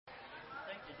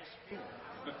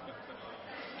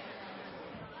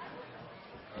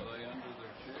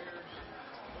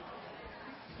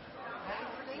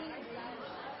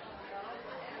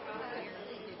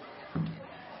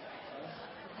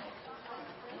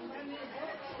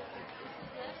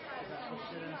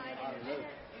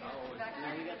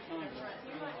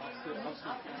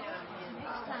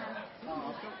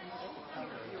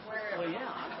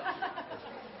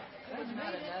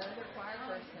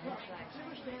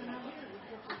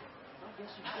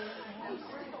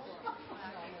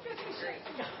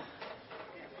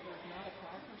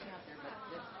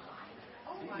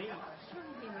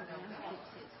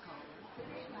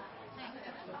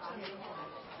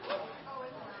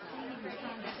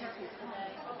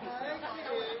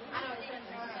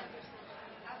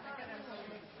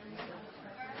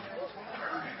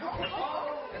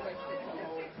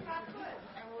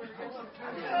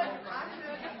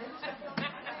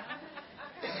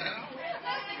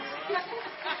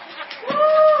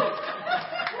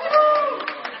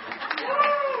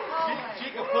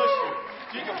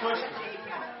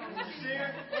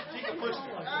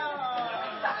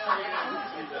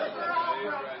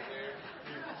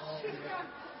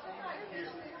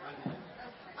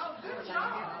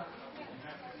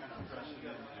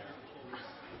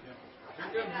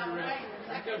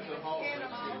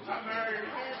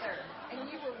And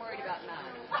you were worried about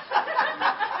mine.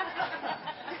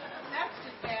 That's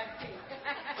just bad too.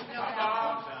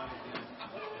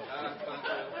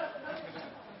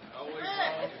 Always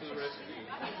wrong to the rescue.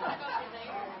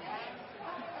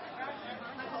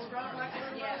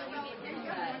 Yeah, we need to do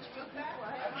that.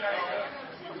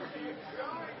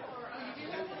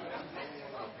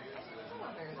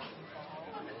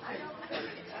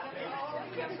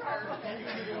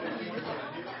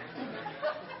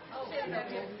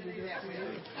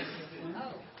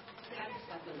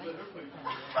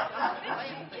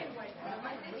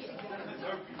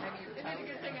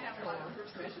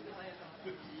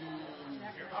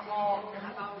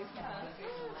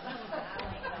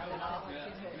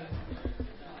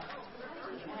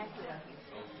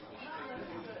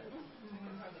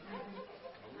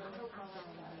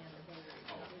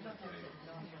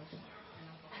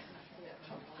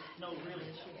 No, really.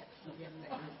 She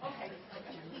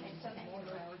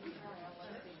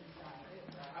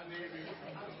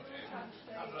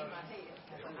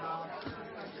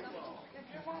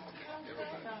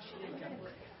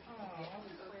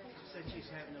said she's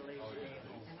having a lazy day.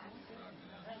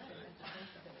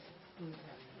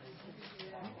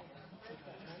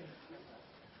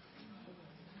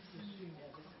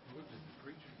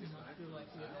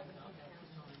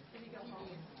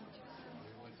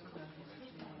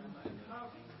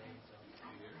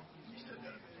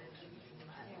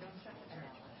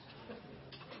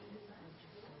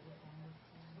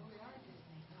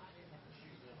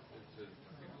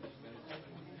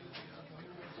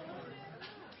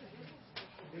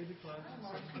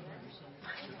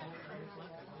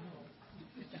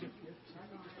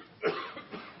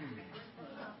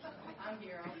 I'm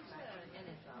here all the time, and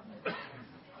it's all.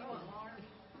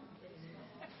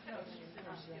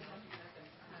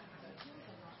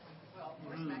 Well,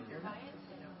 where's back there, Diane?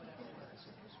 You know, whatever.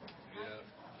 Yeah.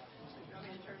 I'm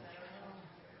going to turn that around.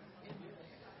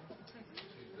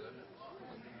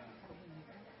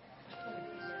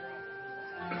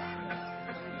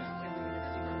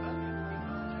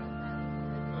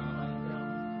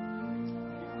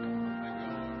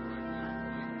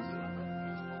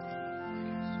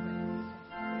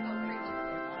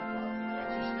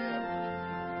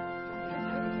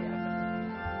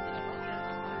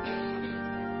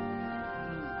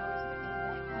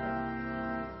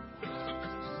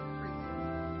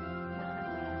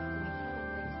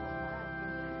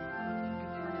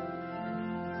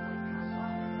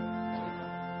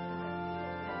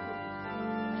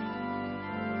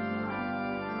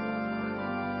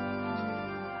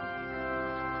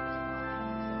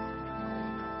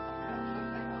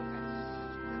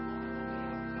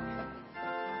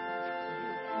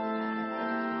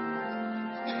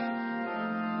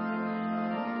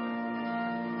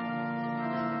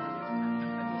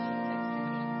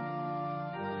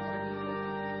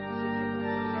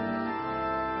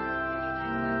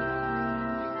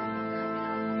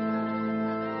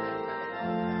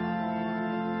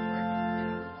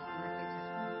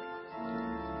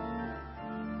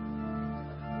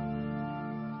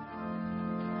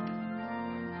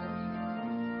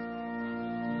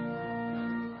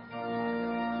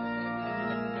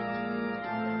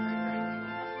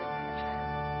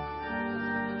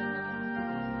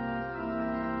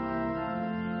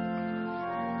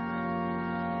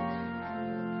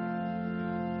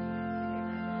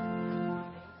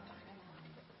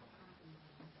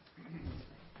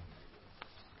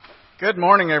 Good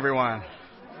morning, everyone.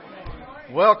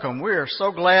 Welcome. We are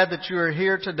so glad that you are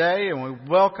here today, and we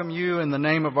welcome you in the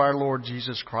name of our Lord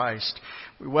Jesus Christ.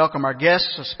 We welcome our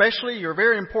guests especially. You're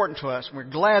very important to us. We're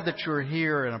glad that you're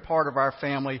here and a part of our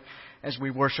family as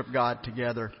we worship God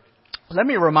together. Let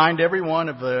me remind everyone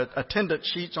of the attendance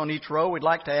sheets on each row. We'd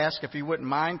like to ask if you wouldn't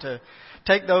mind to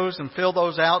take those and fill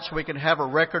those out so we can have a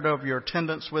record of your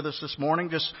attendance with us this morning.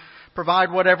 Just provide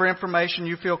whatever information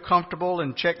you feel comfortable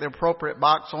and check the appropriate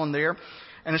box on there.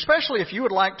 And especially if you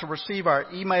would like to receive our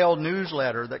email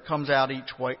newsletter that comes out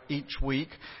each week,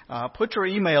 put your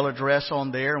email address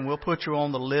on there and we'll put you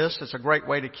on the list. It's a great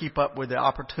way to keep up with the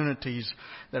opportunities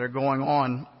that are going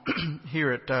on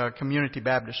here at Community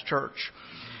Baptist Church.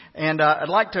 And I'd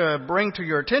like to bring to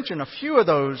your attention a few of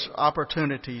those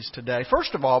opportunities today.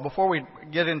 First of all, before we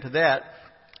get into that,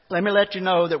 let me let you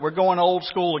know that we're going old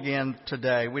school again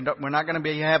today. We're not going to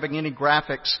be having any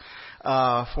graphics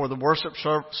for the worship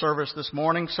service this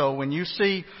morning. So when you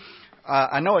see,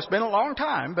 I know it's been a long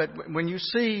time, but when you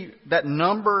see that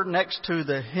number next to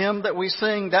the hymn that we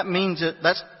sing, that means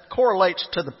that correlates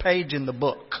to the page in the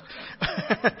book.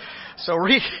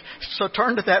 So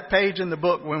turn to that page in the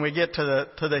book when we get to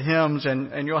the hymns,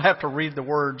 and you'll have to read the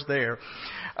words there.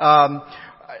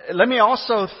 Let me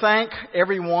also thank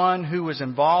everyone who was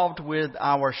involved with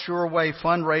our Sureway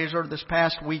fundraiser this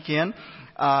past weekend.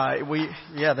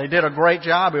 They did a great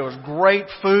job. It was great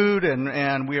food,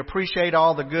 and we appreciate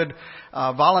all the good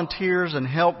volunteers and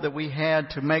help that we had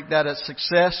to make that a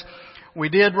success. We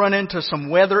did run into some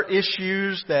weather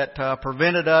issues that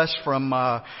prevented us from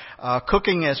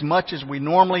cooking as much as we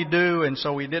normally do, and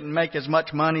so we didn't make as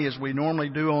much money as we normally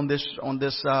do on this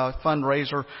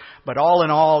fundraiser. But all in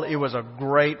all, it was a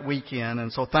great weekend,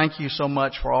 and so thank you so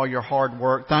much for all your hard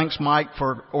work. Thanks, Mike,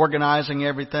 for organizing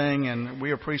everything, and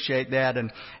we appreciate that,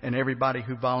 and everybody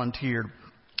who volunteered.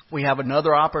 We have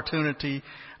another opportunity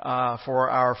for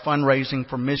our fundraising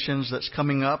for missions that's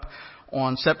coming up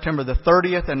on September the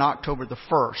 30th and October the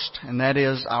 1st. And that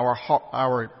is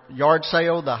our yard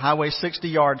sale, the Highway 60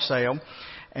 yard sale.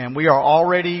 And we are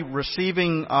already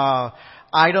receiving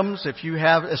items.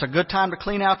 It's a good time to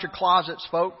clean out your closets,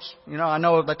 folks. You know, I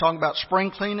know they talk about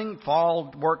spring cleaning.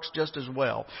 Fall works just as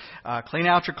well. Clean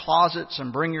out your closets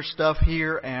and bring your stuff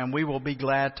here, and we will be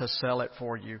glad to sell it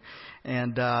for you.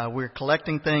 And we're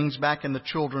collecting things back in the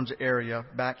children's area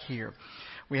back here.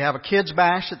 We have a kids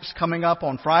bash that's coming up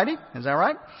on Friday. Is that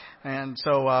right? And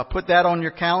so put that on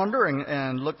your calendar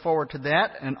and look forward to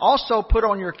that. And also put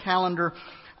on your calendar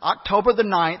October the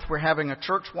 9th. We're having a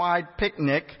church-wide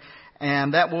picnic,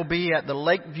 and that will be at the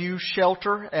Lakeview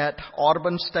Shelter at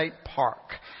Audubon State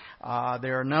Park.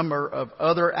 There are a number of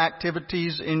other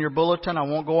activities in your bulletin. I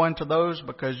won't go into those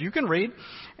because you can read.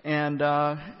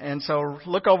 And so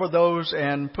look over those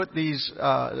and put these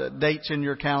dates in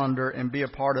your calendar and be a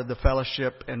part of the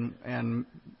fellowship and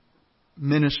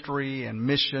ministry and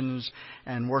missions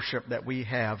and worship that we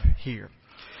have here.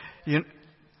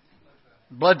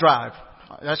 Blood drive,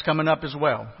 that's coming up as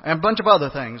well. And a bunch of other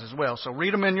things as well. So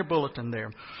read them in your bulletin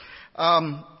there.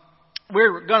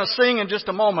 We're going to sing in just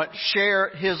a moment, Share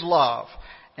His Love.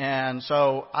 And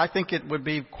so I think it would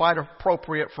be quite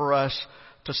appropriate for us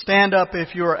to stand up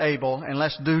if you're able, and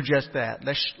let's do just that.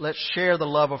 Let's share the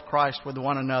love of Christ with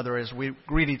one another as we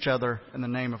greet each other in the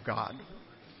name of God.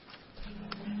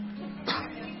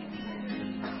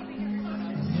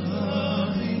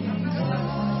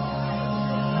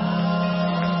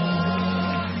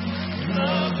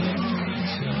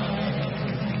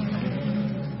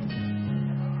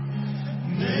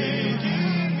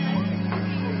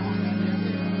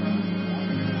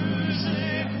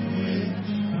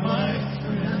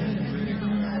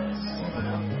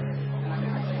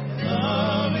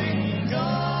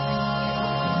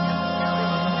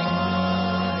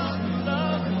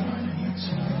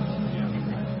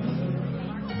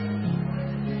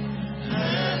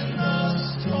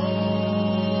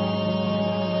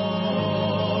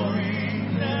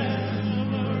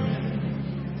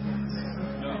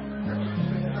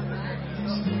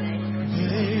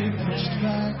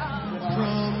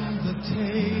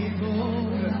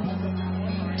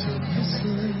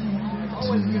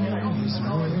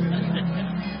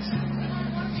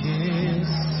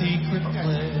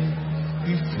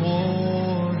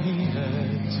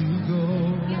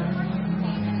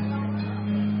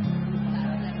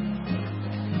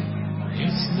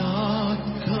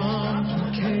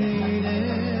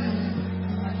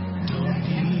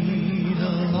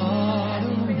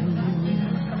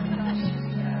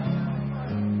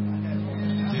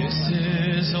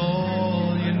 Is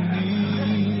all you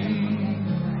need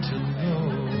to know.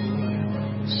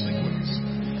 Sing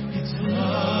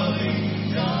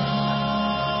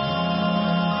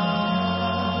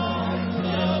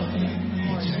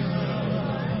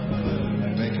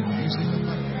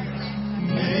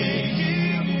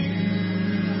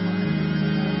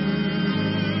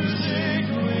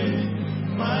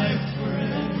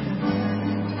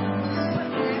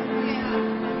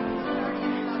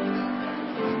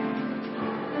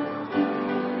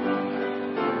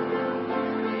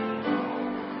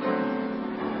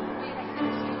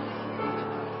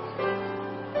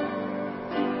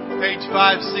Page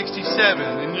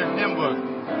 567 in your hymn book.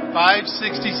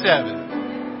 567.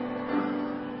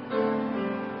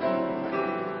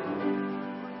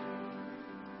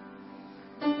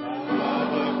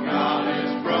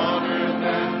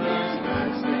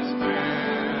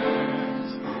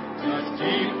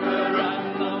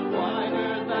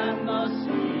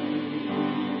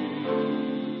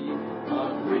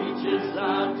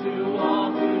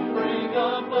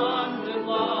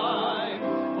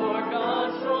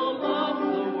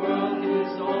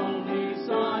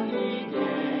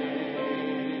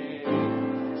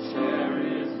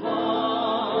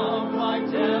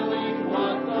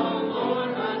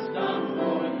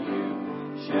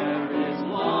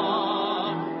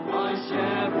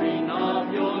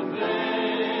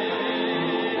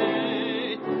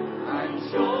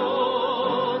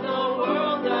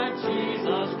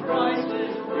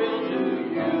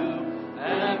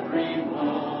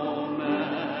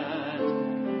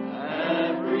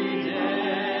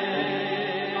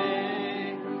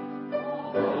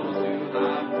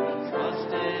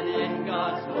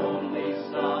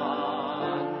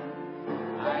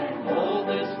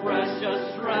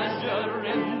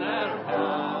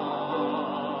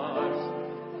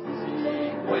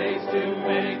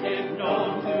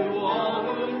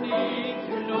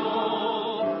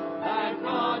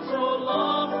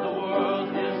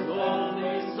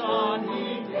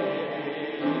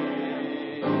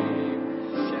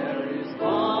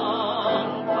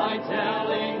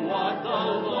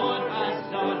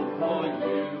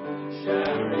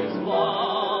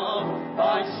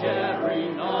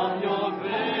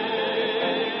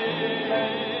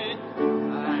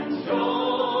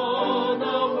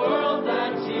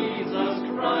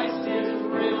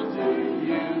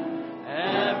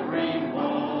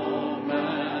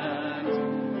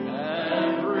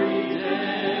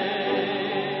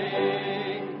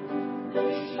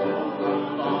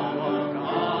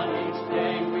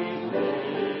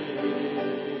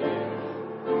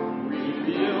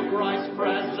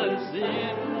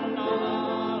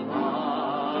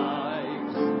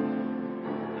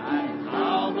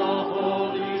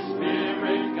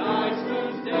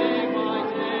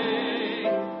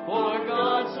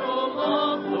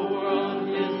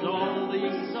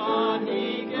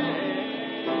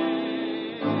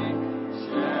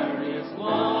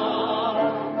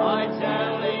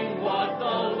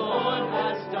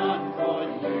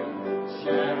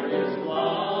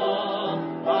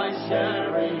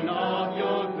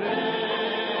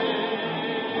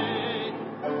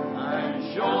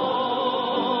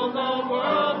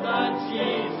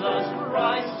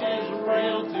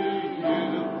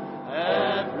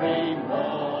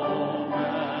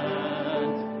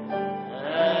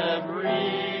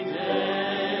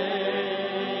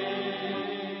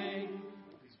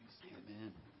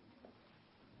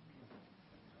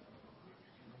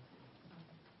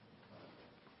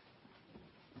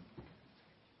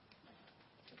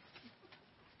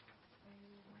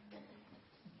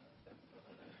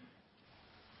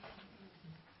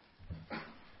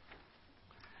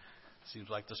 Seems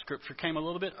like the scripture came a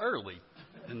little bit early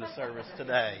in the service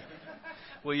today.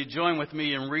 Will you join with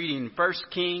me in reading 1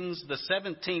 Kings, the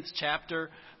 17th chapter,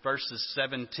 verses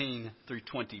 17 through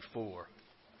 24.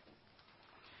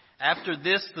 After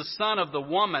this, the son of the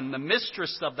woman, the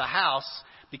mistress of the house,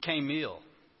 became ill.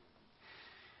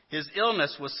 His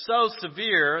illness was so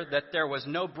severe that there was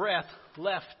no breath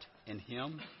left in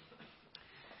him.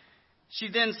 She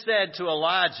then said to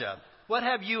Elijah, "What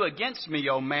have you against me,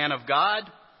 O man of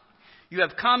God? You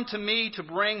have come to me to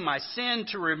bring my sin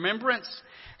to remembrance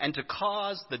and to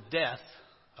cause the death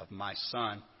of my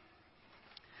son."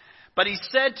 But he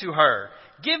said to her,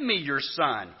 "Give me your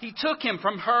son." He took him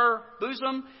from her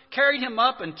bosom, carried him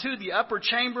up into the upper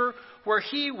chamber where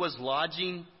he was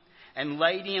lodging, and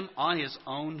laid him on his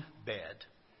own bed.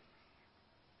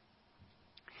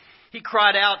 He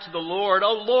cried out to the Lord,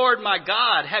 "O Lord my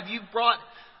God, have you brought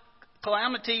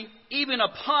calamity even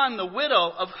upon the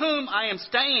widow of whom I am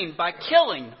staying by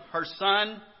killing her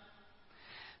son?"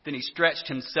 Then he stretched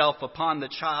himself upon the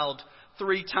child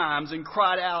 3 times and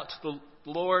cried out to the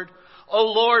Lord,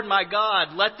 "O Lord my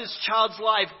God, let this child's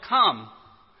life come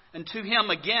unto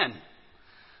him again."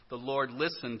 The Lord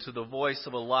listened to the voice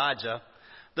of Elijah.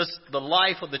 The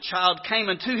life of the child came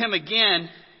unto him again,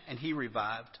 and he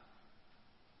revived.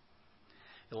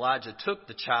 Elijah took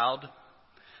the child,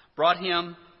 brought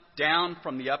him down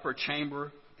from the upper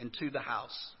chamber into the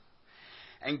house,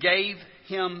 and gave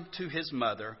him to his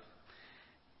mother.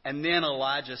 And then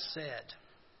Elijah said,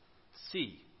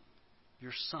 "See,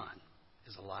 your son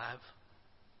is alive."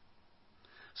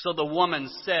 So the woman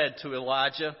said to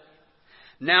Elijah,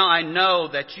 Now I know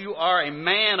that you are a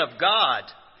man of God,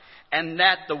 and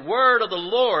that the word of the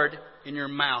Lord in your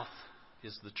mouth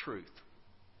is the truth.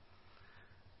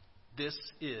 This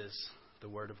is the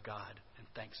word of God, and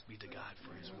thanks be to God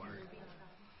for his word.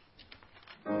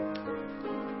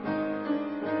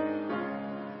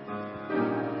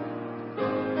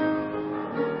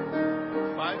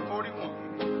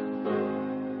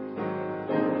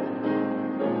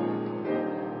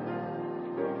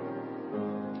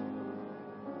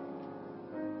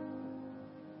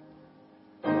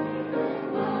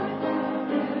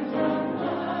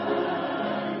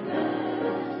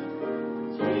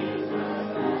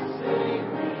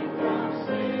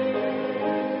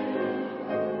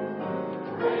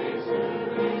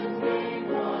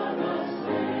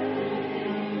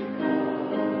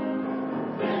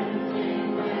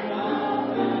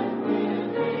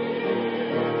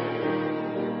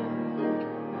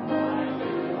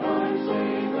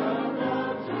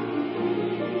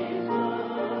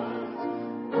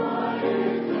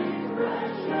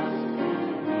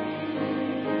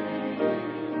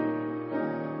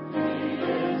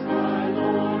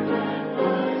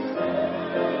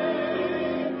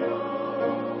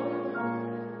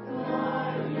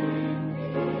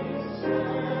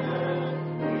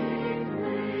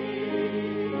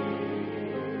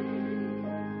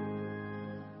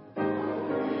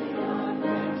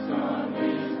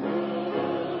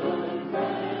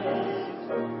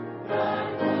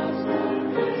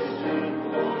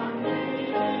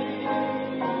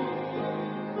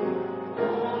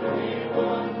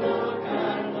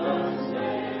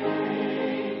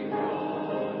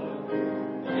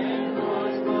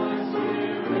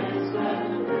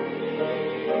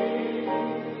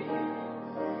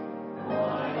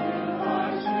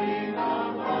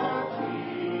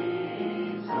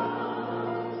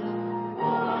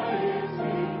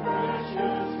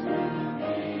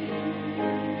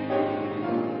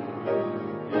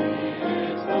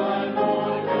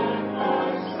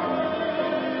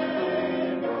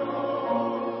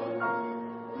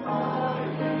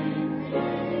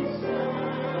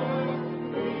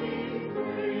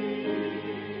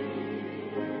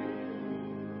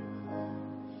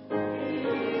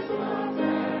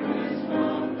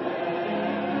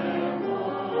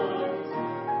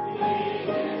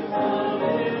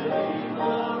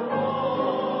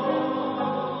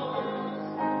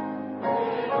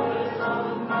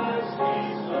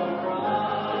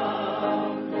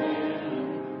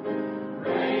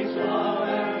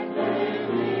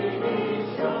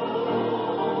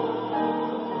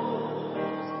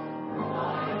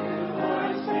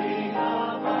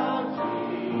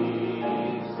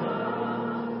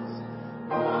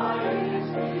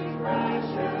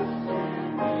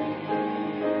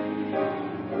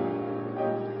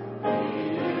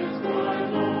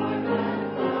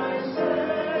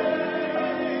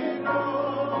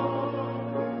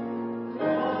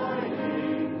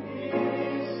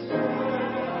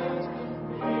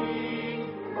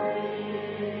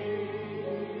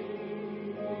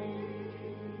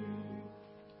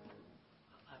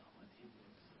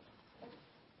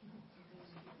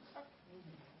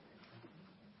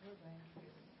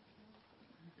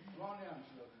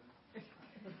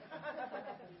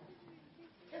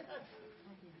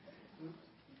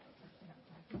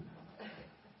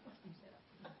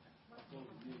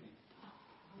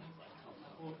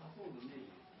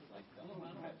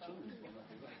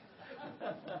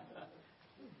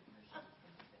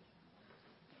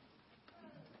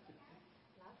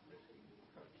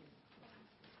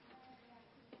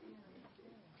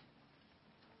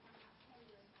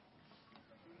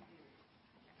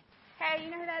 Hey,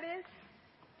 you know who that is?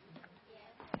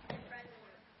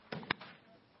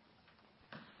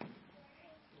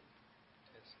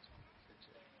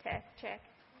 Test, check.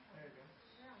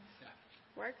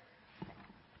 Work?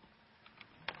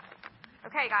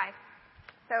 Okay, guys.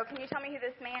 So can you tell me who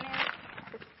this man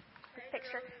is? This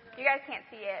picture? You guys can't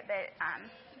see it, but,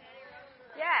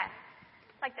 yeah.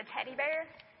 Like the teddy bear,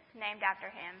 named after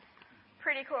him.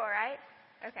 Pretty cool, right?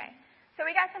 Okay. So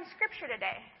we got some scripture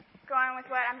today, going with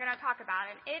what I'm going to talk about.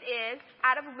 And it is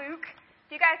out of Luke.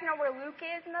 Do you guys know where Luke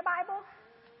is in the Bible?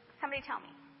 Somebody tell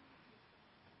me.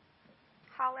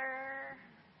 Holler.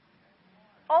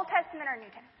 Old Testament or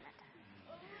New Testament?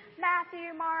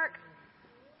 Matthew, Mark.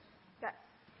 Yes.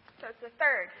 So it's the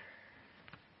third.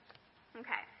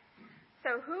 Okay.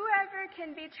 So whoever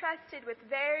can be trusted with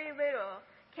very little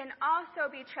can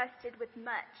also be trusted with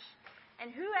much.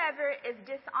 And whoever is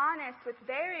dishonest with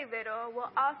very little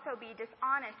will also be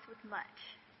dishonest with much.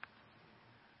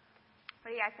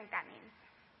 What do you guys think that means?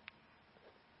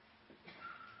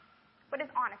 What is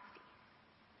honesty?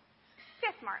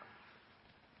 Yes, Mark.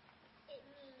 It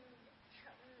means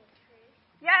telling the truth.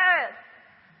 Yes.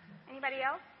 Anybody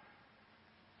else?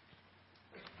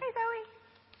 Hey, Zoe.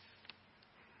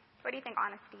 What do you think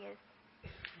honesty is?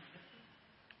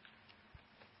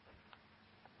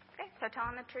 Okay, so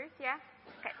telling the truth, yeah?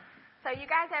 Okay. So you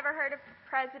guys ever heard of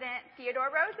President Theodore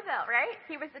Roosevelt, right?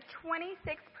 He was the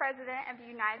 26th president of the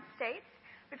United States.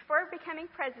 Before becoming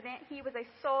president, he was a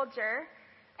soldier,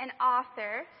 an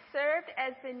author, served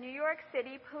as the New York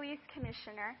City police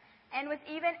commissioner, and was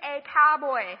even a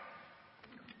cowboy.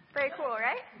 Very cool,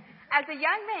 right? As a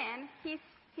young man, he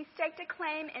staked a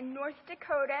claim in North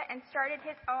Dakota and started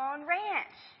his own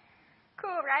ranch.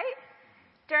 Cool, right?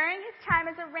 During his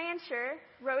time as a rancher,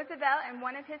 Roosevelt and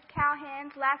one of his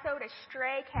cowhands lassoed a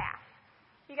stray calf.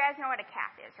 You guys know what a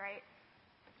calf is, right?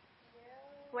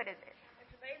 What is it?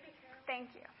 It's a baby cow.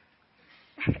 Thank you.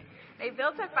 They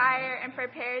built a fire and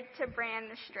prepared to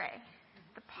brand the stray.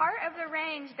 The part of the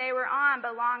range they were on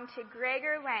belonged to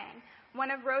Gregor Lang, one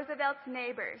of Roosevelt's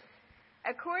neighbors.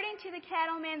 According to the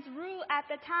cattleman's rule at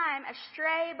the time, a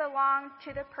stray belonged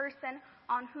to the person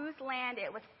on whose land it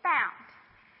was found.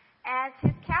 As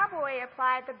his cowboy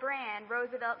applied the brand,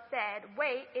 Roosevelt said,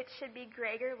 "Wait, it should be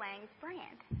Gregor Lang's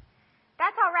brand."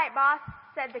 "That's all right, boss,"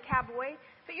 said the cowboy,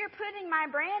 "but you're putting my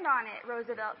brand on it,"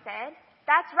 Roosevelt said.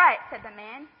 "That's right," said the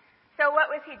man. So what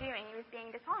was he doing? He was being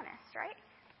dishonest, right?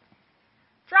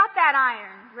 "Drop that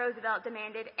iron," Roosevelt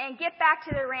demanded, "and get back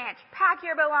to the ranch. Pack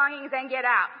your belongings and get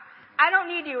out. I don't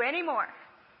need you anymore.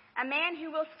 A man who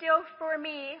will steal for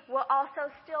me will also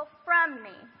steal from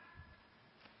me."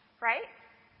 Right?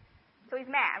 So he's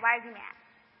mad. Why is he mad?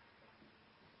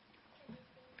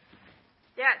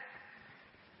 Yes.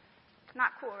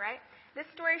 Not cool, right? This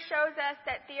story shows us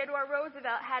that Theodore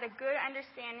Roosevelt had a good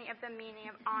understanding of the meaning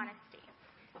of honesty.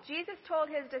 Jesus told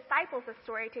his disciples a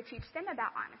story to teach them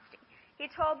about honesty. He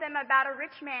told them about a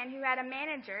rich man who had a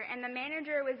manager, and the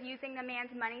manager was using the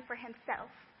man's money for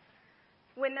himself.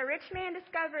 When the rich man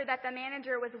discovered that the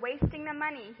manager was wasting the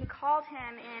money, he called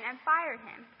him in and fired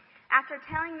him. After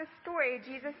telling the story,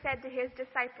 Jesus said to his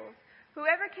disciples,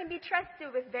 "Whoever can be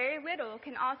trusted with very little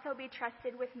can also be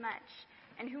trusted with much.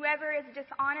 And whoever is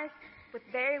dishonest with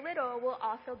very little will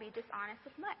also be dishonest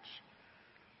with much."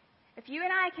 If you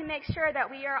and I can make sure that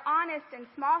we are honest in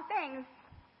small things,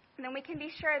 then we can be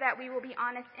sure that we will be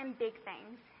honest in big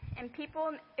things. And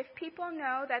if people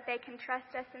know that they can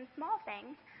trust us in small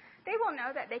things, they will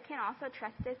know that they can also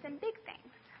trust us in big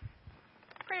things.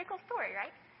 Pretty cool story,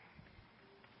 right?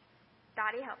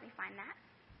 Dottie helped me find that.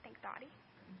 Thanks, Dottie.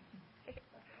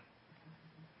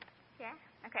 Yeah?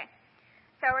 Okay.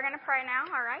 So we're going to pray now,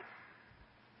 all right?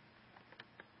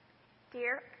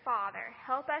 Dear Father,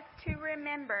 help us to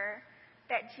remember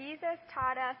that Jesus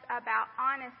taught us about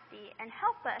honesty and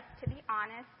help us to be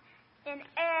honest in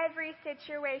every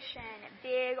situation,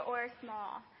 big or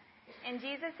small. In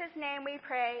Jesus' name we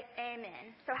pray,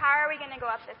 amen. So how are we going to go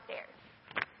up the stairs?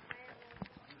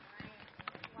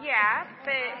 Yeah,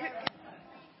 but...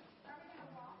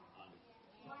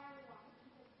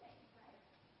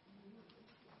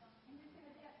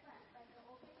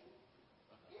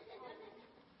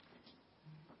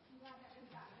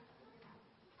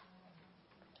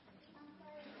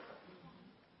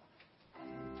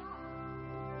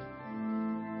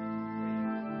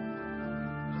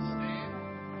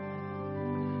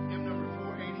 Hymn number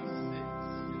 486.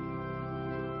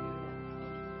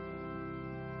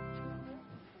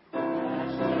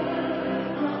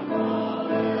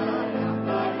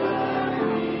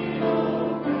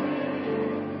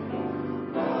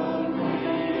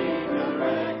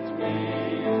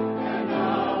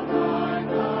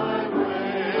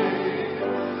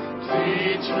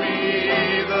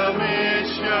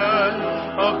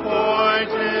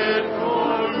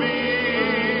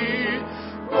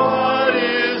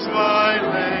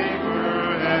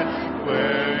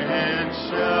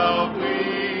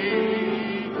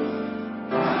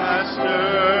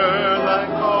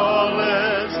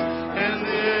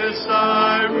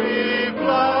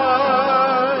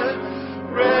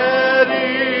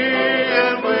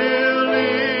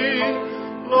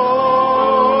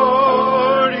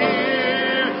 Lord,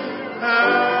 here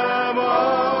am I.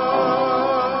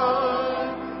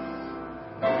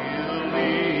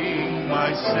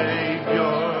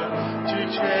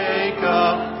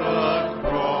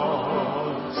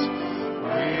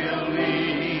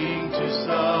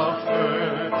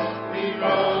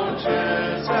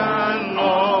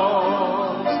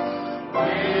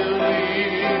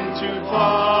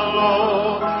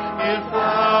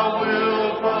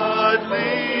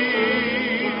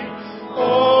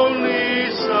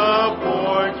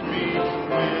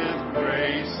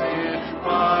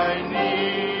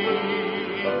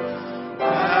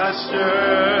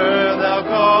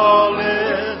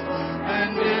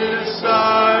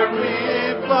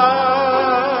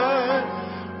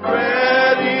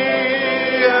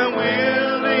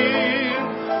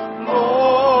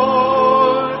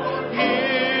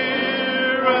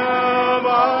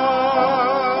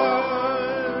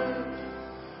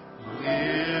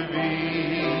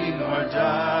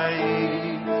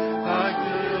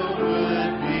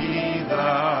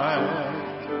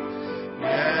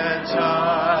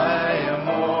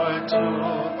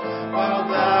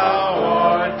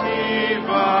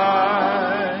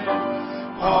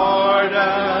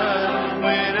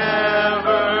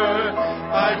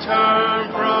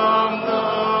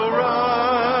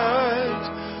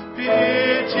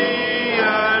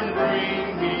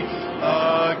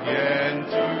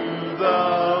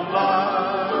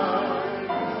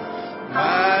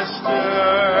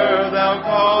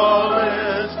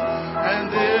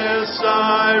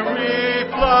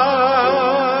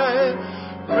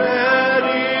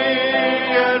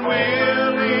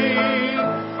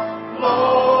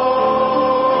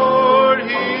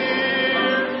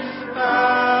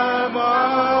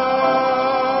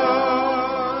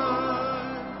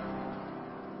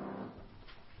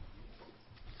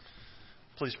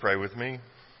 pray with me.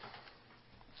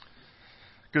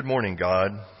 Good morning,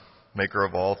 God, maker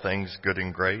of all things good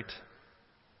and great.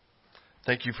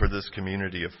 Thank you for this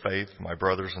community of faith, my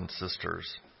brothers and sisters.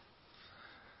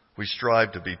 We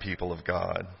strive to be people of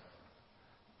God.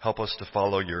 Help us to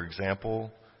follow your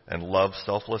example and love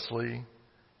selflessly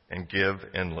and give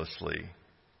endlessly.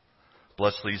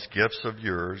 Bless these gifts of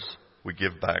yours we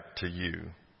give back to you.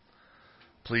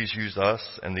 Please use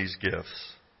us and these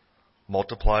gifts.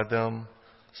 Multiply them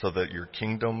so that your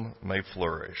kingdom may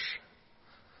flourish.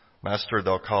 Master,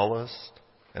 thou callest,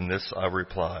 and this I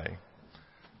reply.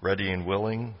 Ready and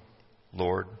willing,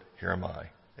 Lord, here am I.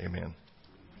 Amen.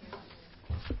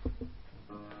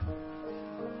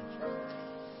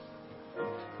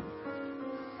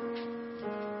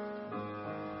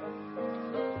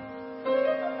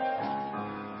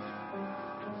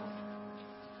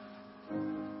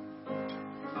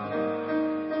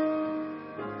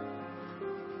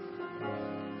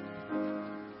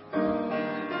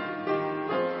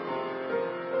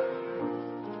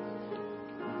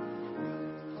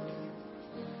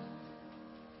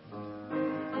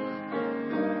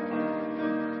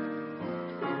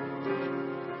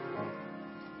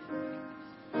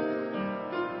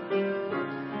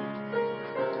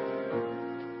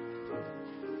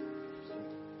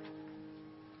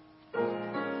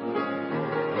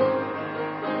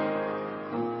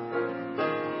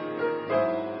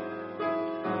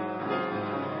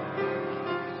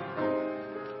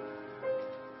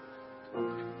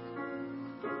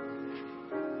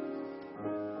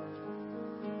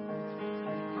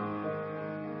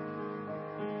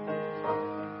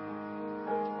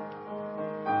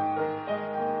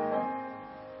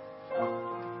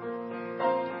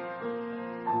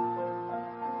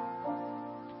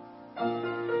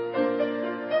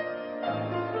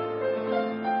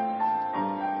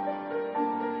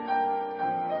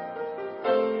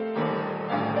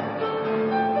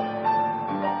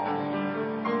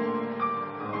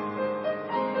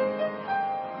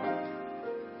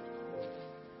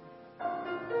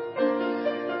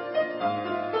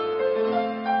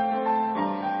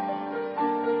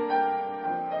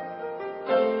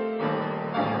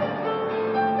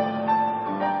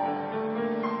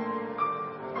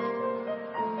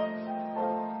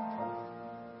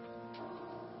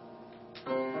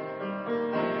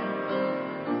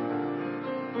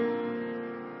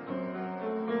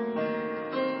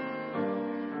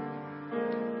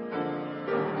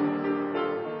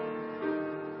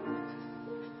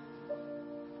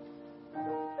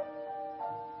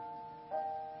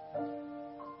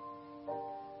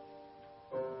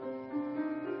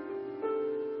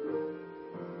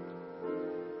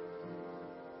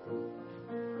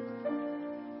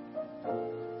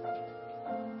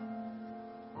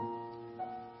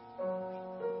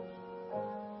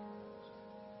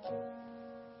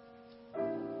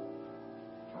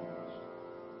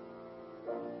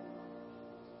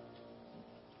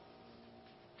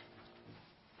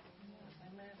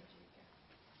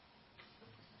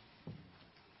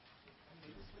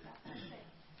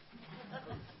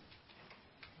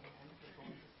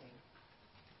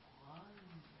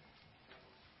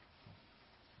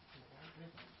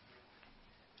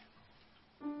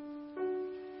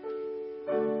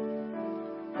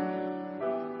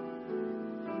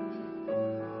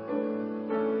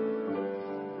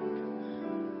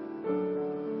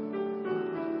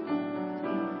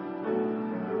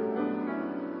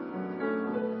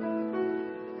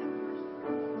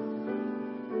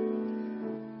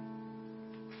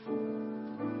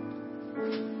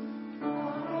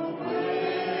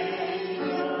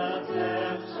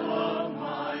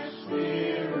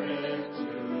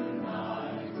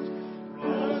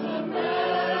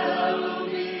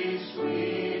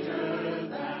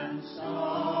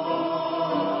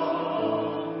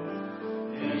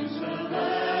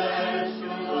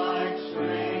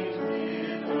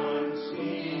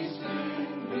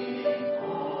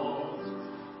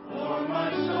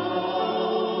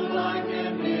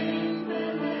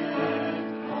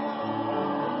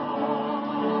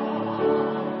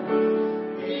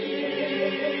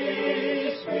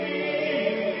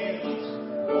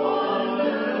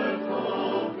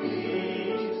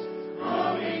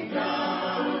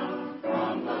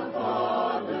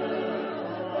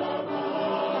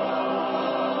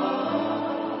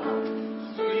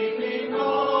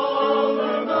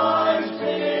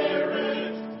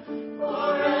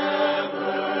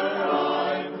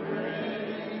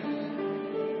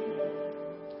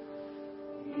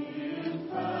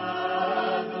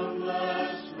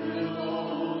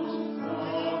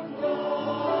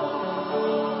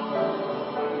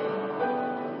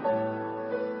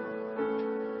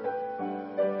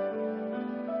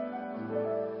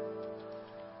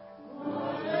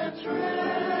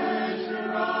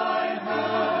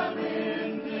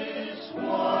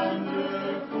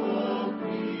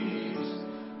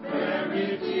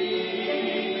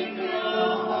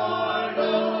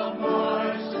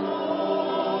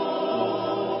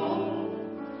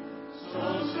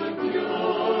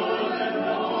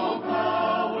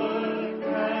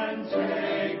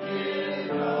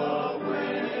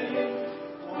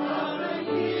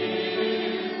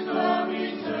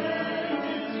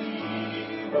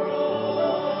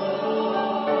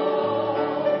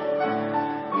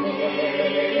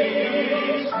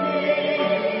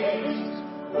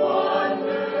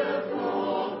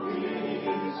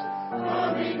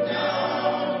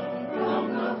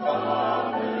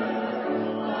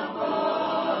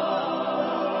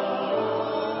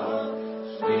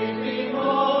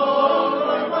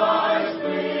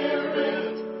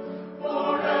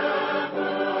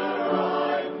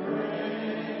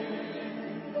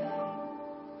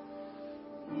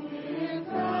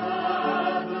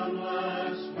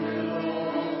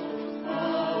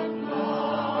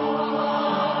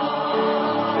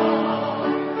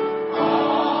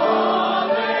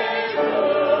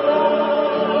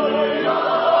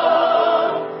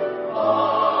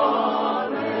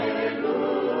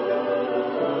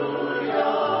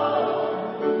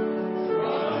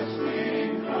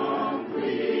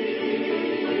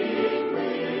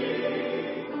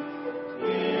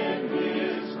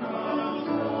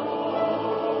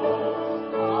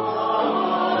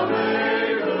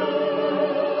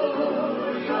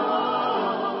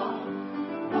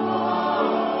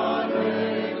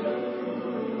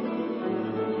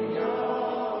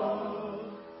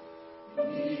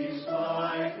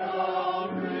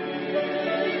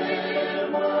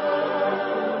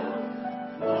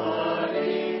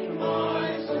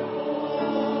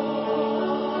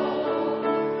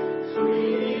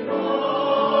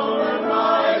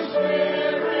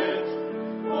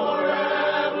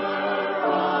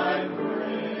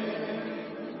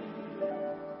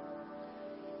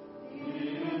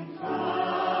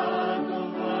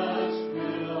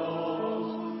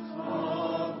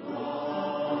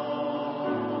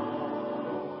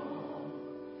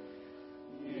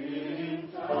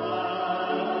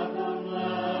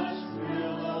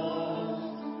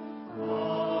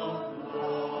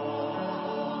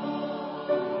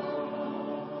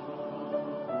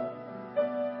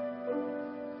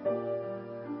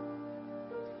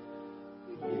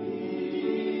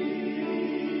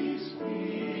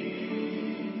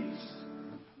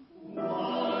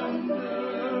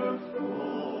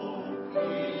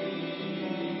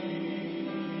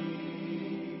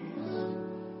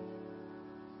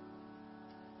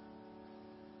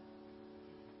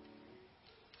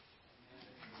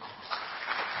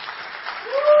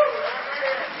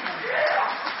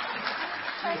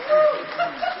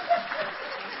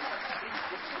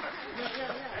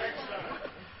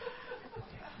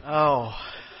 Oh.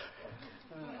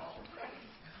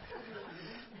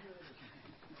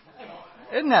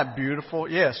 Isn't that beautiful?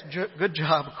 Yes, good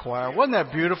job, choir. Wasn't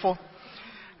that beautiful?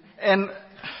 And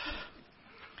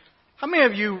how many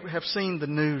of you have seen the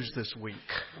news this week?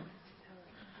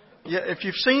 Yeah, if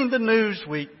you've seen the news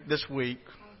this week,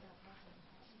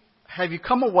 have you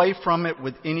come away from it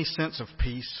with any sense of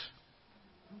peace?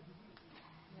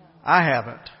 I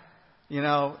haven't. You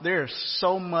know, there's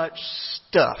so much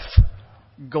stuff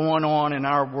going on in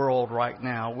our world right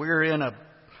now. We're in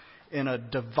a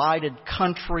divided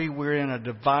country. We're in a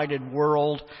divided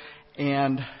world.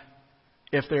 And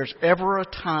if there's ever a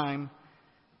time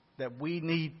that we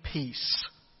need peace,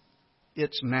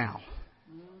 it's now.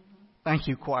 Thank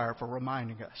you, choir, for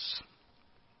reminding us.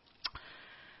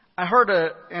 I heard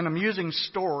an amusing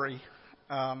story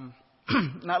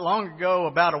not long ago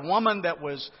about a woman that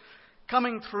was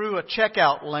coming through a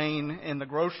checkout lane in the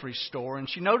grocery store, and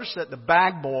she noticed that the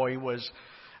bag boy was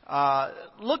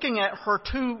looking at her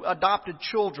 2 adopted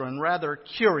children rather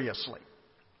curiously.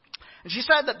 And she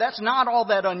said that that's not all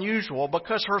that unusual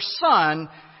because her son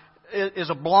is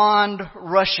a blonde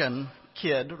Russian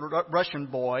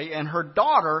boy, and her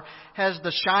daughter has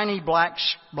the shiny black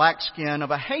skin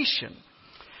of a Haitian.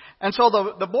 And so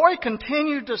the boy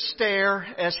continued to stare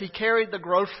as he carried the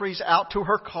groceries out to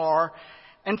her car.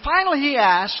 And finally he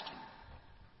asked,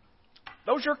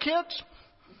 "Those your kids?"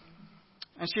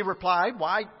 And she replied,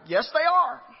 "Why, yes, they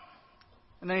are."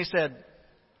 And then he said,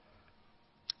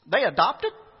 "They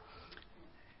adopted?"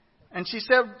 And she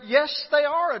said, "Yes, they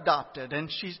are adopted." And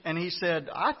he said,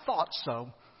 "I thought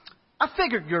so. I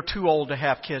figured you're too old to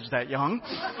have kids that young."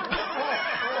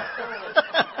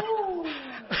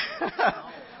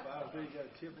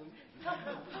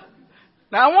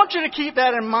 Now, I want you to keep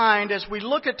that in mind as we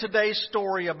look at today's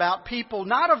story about people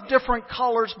not of different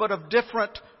colors, but of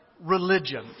different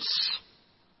religions.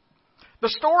 The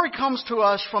story comes to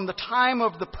us from the time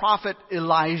of the prophet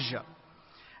Elijah.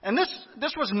 And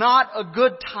this was not a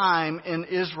good time in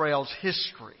Israel's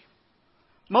history.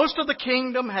 Most of the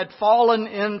kingdom had fallen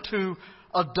into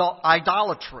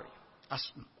idolatry. I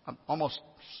almost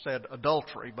said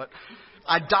adultery, but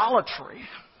idolatry.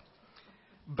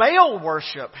 Baal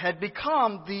worship had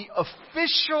become the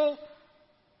official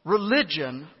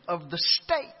religion of the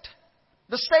state.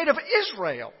 The state of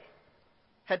Israel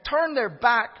had turned their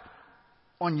back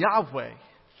on Yahweh,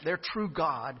 their true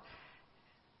God,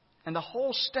 and the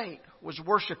whole state was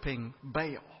worshiping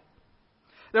Baal.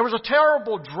 There was a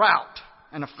terrible drought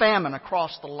and a famine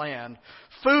across the land.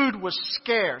 Food was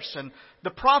scarce, and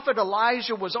the prophet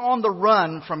Elijah was on the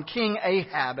run from King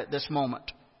Ahab at this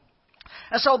moment.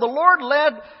 And so the Lord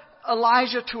led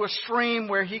Elijah to a stream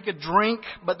where he could drink,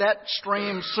 but that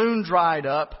stream soon dried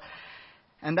up.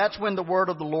 And that's when the word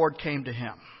of the Lord came to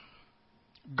him.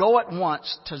 "Go at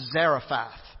once to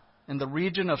Zarephath in the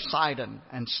region of Sidon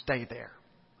and stay there."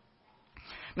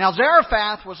 Now,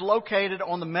 Zarephath was located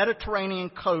on the Mediterranean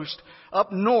coast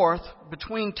up north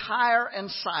between Tyre and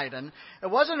Sidon. It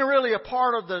wasn't really a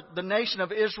part of the nation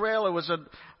of Israel. It was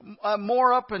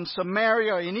more up in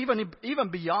Samaria and even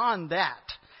beyond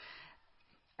that.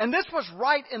 And this was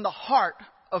right in the heart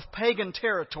of pagan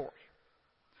territory.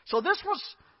 So this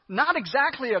was not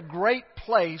exactly a great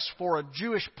place for a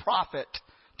Jewish prophet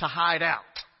to hide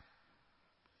out.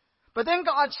 But then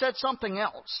God said something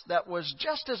else that was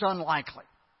just as unlikely.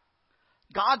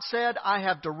 God said, "I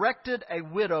have directed a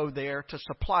widow there to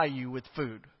supply you with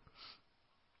food."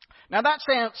 Now that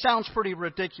sounds pretty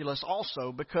ridiculous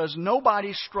also, because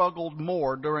nobody struggled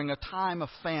more during a time of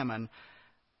famine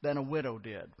than a widow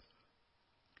did.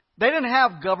 They didn't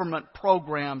have government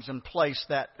programs in place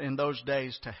in those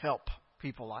days to help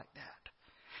people like that.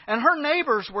 And her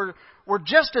neighbors were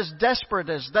just as desperate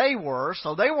as they were,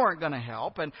 so they weren't going to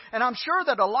help. And I'm sure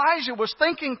that Elijah was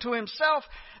thinking to himself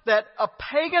that a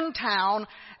pagan town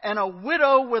and a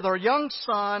widow with her young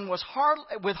son with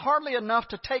hardly enough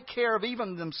to take care of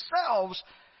even themselves,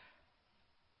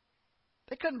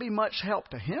 they couldn't be much help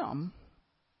to him.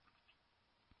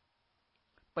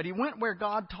 But he went where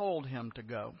God told him to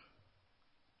go.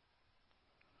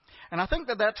 And I think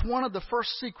that that's one of the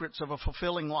first secrets of a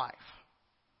fulfilling life.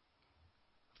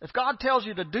 If God tells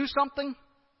you to do something,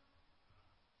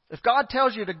 if God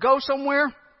tells you to go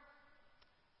somewhere,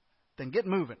 then get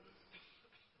moving.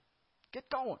 Get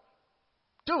going.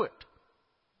 Do it.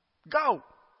 Go.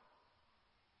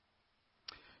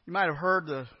 You might have heard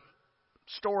the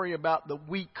story about the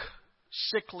weak,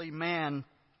 sickly man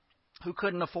who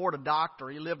couldn't afford a doctor.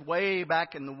 He lived way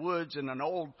back in the woods in an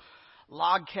old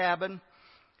log cabin.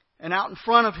 And out in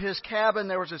front of his cabin,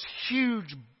 there was this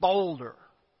huge boulder.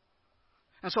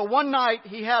 And so one night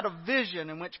he had a vision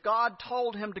in which God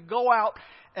told him to go out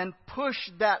and push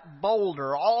that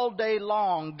boulder all day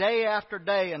long, day after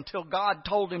day, until God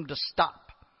told him to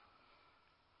stop.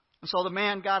 And so the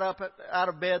man got up out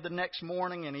of bed the next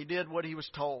morning and he did what he was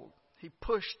told. He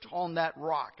pushed on that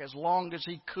rock as long as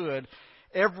he could.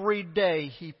 Every day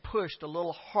he pushed a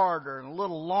little harder and a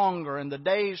little longer, and the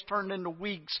days turned into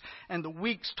weeks and the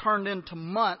weeks turned into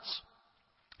months.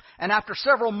 And after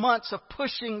several months of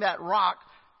pushing that rock,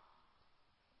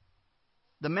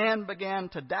 the man began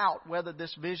to doubt whether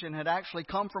this vision had actually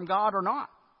come from God or not.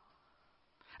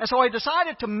 And so he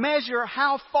decided to measure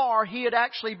how far he had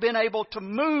actually been able to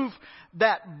move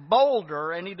that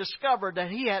boulder, and he discovered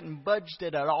that he hadn't budged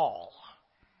it at all.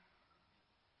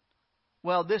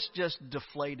 Well, this just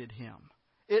deflated him.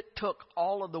 It took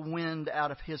all of the wind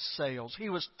out of his sails. He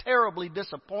was terribly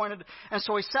disappointed, and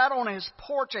so he sat on his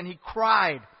porch and he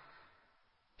cried.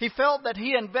 He felt that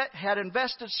he had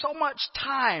invested so much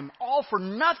time, all for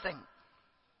nothing.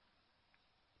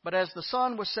 But as the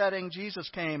sun was setting, Jesus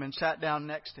came and sat down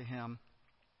next to him.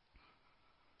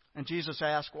 And Jesus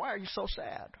asked, "Why are you so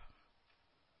sad?"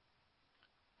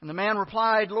 And the man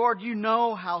replied, "Lord, you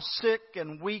know how sick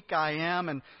and weak I am.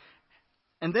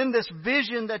 And then this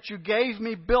vision that you gave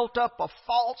me built up a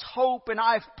false hope, and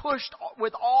I've pushed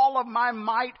with all of my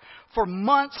might for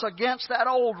months against that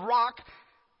old rock.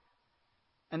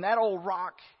 And that old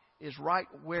rock is right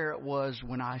where it was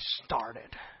when I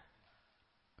started.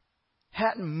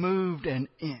 Hadn't moved an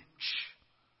inch."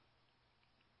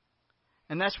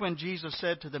 And that's when Jesus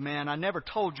said to the man, "I never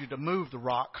told you to move the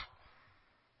rock.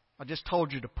 I just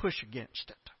told you to push against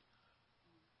it."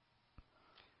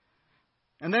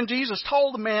 And then Jesus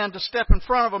told the man to step in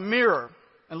front of a mirror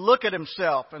and look at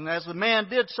himself. And as the man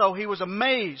did so, he was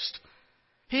amazed.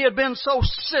 He had been so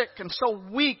sick and so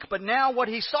weak, but now what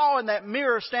he saw in that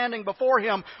mirror standing before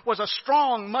him was a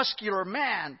strong, muscular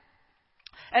man.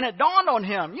 And it dawned on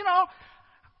him,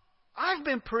 I've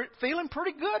been feeling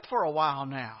pretty good for a while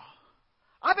now.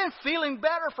 I've been feeling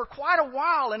better for quite a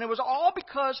while, and it was all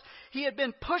because he had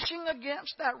been pushing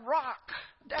against that rock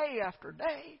day after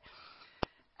day.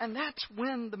 And that's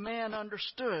when the man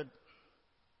understood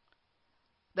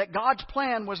that God's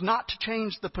plan was not to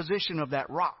change the position of that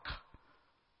rock,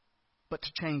 but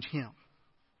to change him.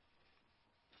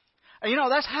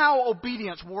 And that's how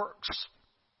obedience works.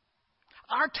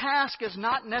 Our task is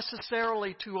not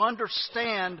necessarily to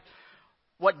understand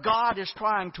what God is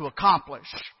trying to accomplish.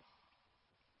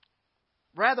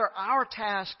 Rather, our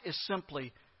task is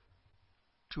simply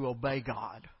to obey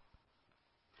God.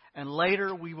 And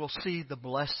later we will see the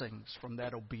blessings from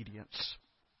that obedience.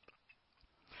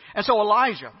 And so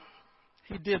Elijah,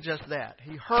 he did just that.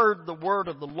 He heard the word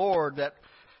of the Lord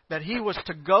that he was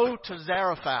to go to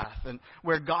Zarephath, and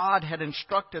where God had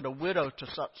instructed a widow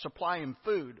to supply him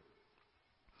food.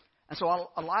 And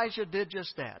so Elijah did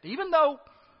just that. Even though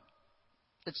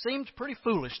it seemed pretty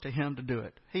foolish to him to do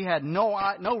it. He had no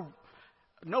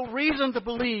reason to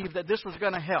believe that this was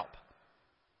going to help.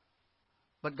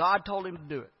 But God told him to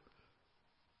do it.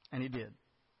 And he did.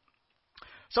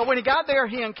 So when he got there,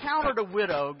 he encountered a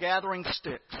widow gathering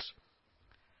sticks.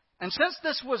 And since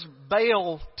this was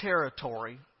Baal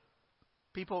territory,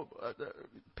 people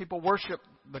worship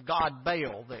the god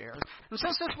Baal there. And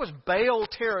since this was Baal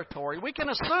territory, we can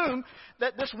assume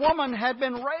that this woman had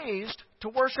been raised to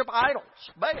worship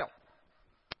idols, Baal.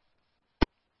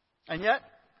 And yet,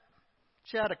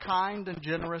 she had a kind and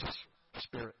generous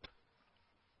spirit.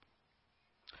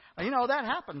 That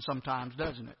happens sometimes,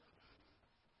 doesn't it?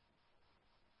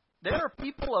 There are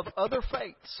people of other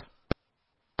faiths.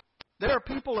 There are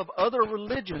people of other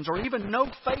religions, or even no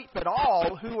faith at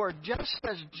all, who are just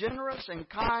as generous and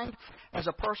kind as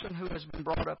a person who has been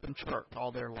brought up in church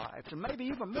all their lives, and maybe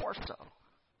even more so.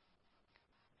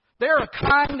 There are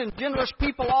kind and generous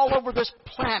people all over this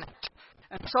planet.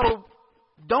 And so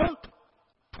don't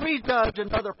prejudge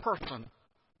another person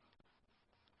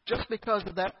just because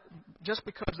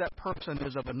that person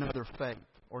is of another faith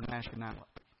or nationality.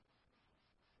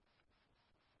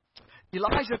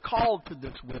 Elijah called to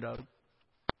this widow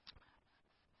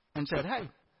and said, "Hey,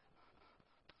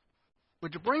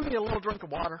 would you bring me a little drink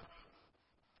of water?"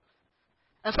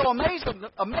 And so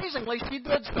amazingly, she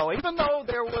did so, even though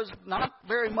there was not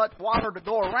very much water to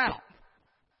go around.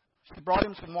 She brought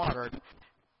him some water.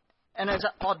 And as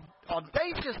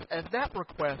audacious as that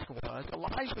request was,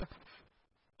 Elijah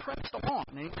pressed on.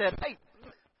 And he said, "Hey,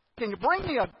 can you bring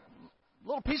me a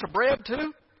little piece of bread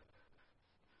too?"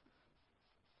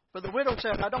 But the widow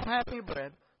said, "I don't have any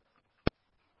bread.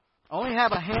 I only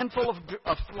have a handful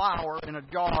of flour in a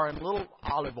jar and a little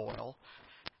olive oil.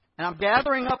 And I'm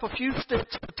gathering up a few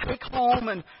sticks to take home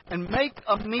and make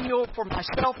a meal for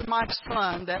myself and my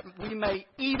son that we may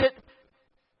eat it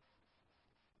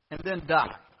and then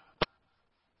die.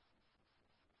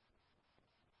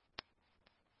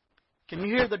 Can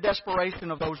you hear the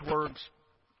desperation of those words?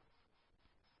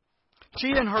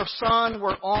 She and her son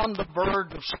were on the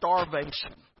verge of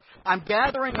starvation. I'm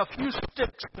gathering a few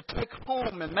sticks to take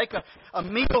home and make a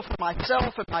meal for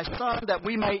myself and my son that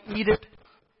we may eat it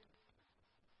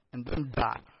and then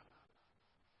die.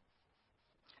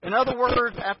 In other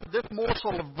words, after this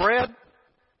morsel of bread,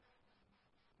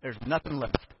 there's nothing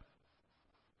left.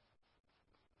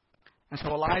 And so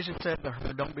Elijah said to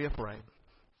her, don't be afraid.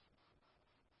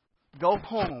 Go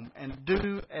home and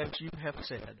do as you have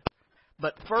said.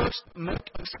 But first make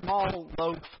a small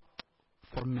loaf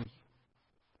for me.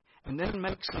 And then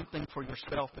make something for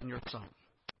yourself and your son.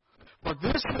 For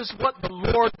this is what the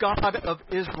Lord God of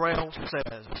Israel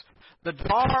says. The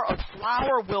jar of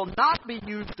flour will not be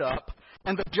used up,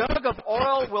 and the jug of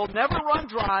oil will never run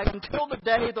dry until the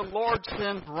day the Lord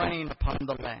sends rain upon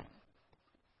the land.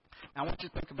 Now I want you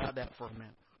to think about that for a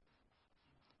minute.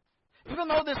 Even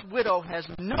though this widow has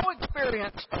no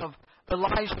experience of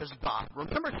Elijah's God,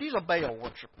 remember she's a Baal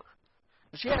worshiper.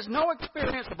 She has no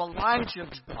experience of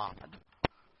Elijah's God.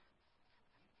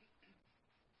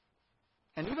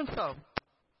 And even so,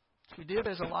 she did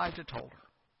as Elijah told her.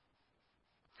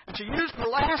 And she used her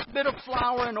last bit of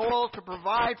flour and oil to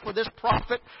provide for this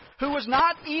prophet who was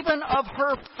not even of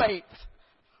her faith.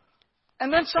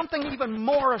 And then something even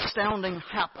more astounding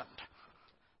happened.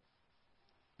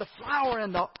 The flour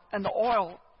and the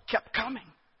oil kept coming.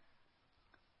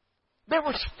 There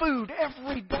was food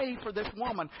every day for this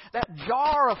woman. That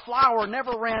jar of flour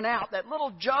never ran out. That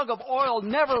little jug of oil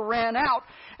never ran out.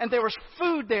 And there was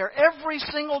food there every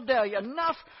single day.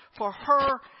 Enough for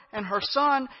her and her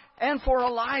son and for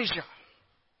Elijah.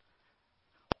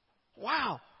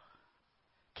 Wow.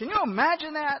 Can you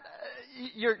imagine that?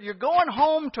 You're going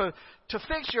home to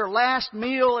fix your last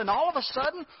meal, and all of a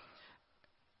sudden,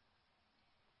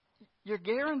 you're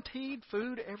guaranteed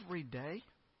food every day?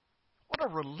 What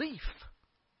a relief.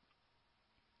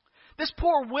 This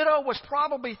poor widow was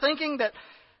probably thinking that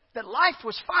life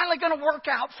was finally going to work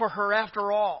out for her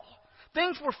after all.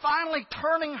 Things were finally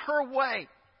turning her way.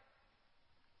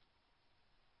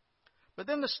 But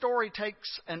then the story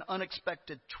takes an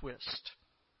unexpected twist.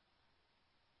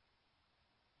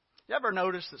 You ever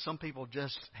notice that some people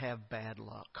just have bad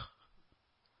luck?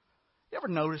 You ever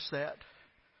notice that?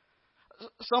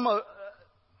 All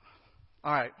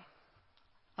right.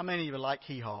 How many of you like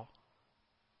Hee Haw?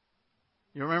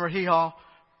 You remember Hee Haw?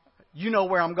 You know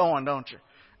where I'm going, don't you?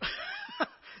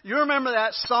 You remember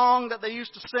that song that they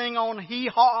used to sing on Hee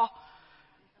Haw?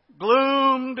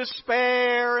 Gloom,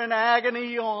 despair, and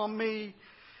agony on me.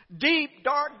 Deep,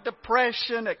 dark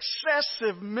depression,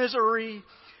 excessive misery.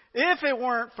 If it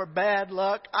weren't for bad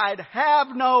luck, I'd have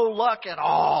no luck at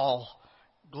all.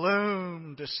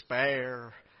 Gloom,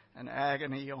 despair, and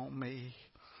agony on me.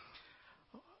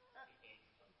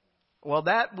 Well,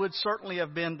 that would certainly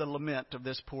have been the lament of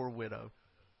this poor widow.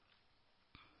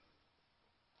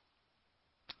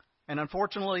 And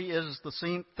unfortunately is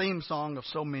the theme song of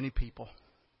so many people.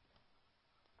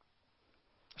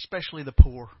 Especially the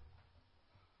poor.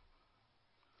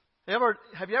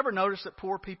 Have you ever noticed that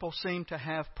poor people seem to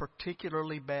have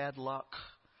particularly bad luck?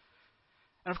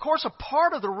 And of course, a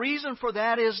part of the reason for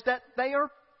that is that they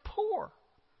are poor.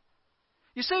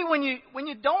 You see, when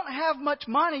you don't have much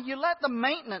money, you let the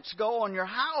maintenance go on your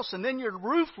house, and then your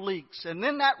roof leaks, and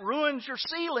then that ruins your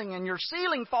ceiling, and your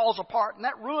ceiling falls apart, and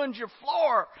that ruins your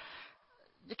floor.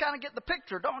 You kind of get the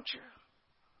picture, don't you?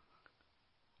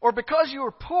 Or because you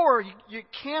are poor, you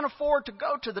can't afford to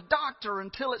go to the doctor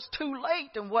until it's too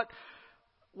late, and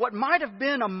what might have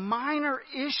been a minor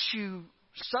issue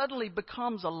suddenly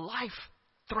becomes a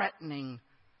life-threatening.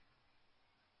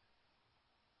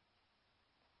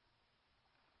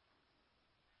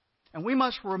 And we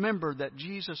must remember that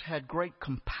Jesus had great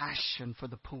compassion for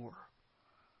the poor.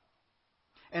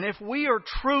 And if we are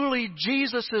truly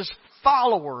Jesus'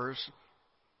 followers,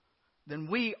 then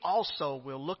we also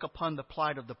will look upon the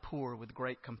plight of the poor with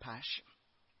great compassion.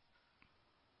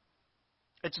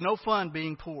 It's no fun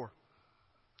being poor.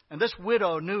 And this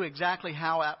widow knew exactly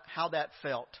how that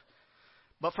felt.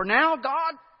 But for now,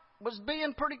 God was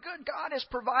being pretty good. God is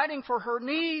providing for her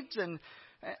needs,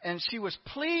 and she was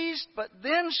pleased, but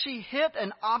then she hit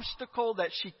an obstacle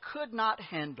that she could not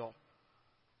handle.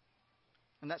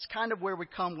 And that's kind of where we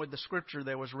come with the scripture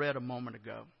that was read a moment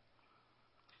ago.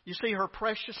 You see, her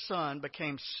precious son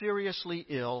became seriously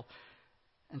ill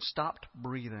and stopped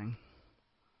breathing.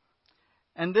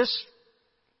 And this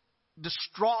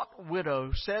distraught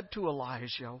widow said to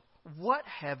Elijah, "What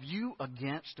have you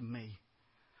against me,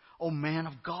 O man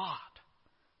of God?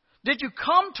 Did you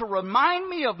come to remind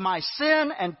me of my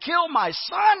sin and kill my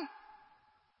son?"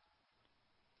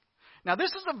 Now,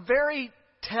 this is a very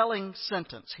telling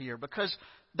sentence here, because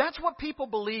that's what people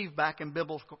believed back in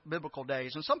biblical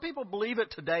days. And some people believe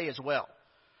it today as well.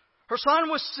 Her son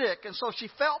was sick, and so she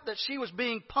felt that she was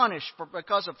being punished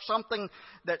because of something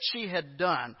that she had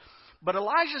done. But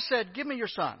Elijah said, "Give me your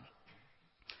son."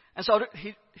 And so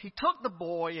he took the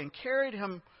boy and carried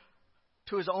him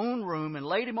to his own room and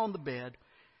laid him on the bed.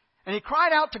 And he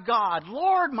cried out to God,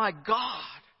 "Lord, my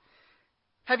God,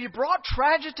 have you brought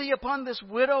tragedy upon this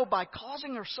widow by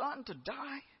causing her son to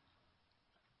die?"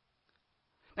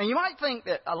 Now, you might think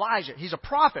that Elijah, he's a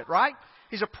prophet, right?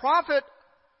 He's a prophet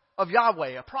of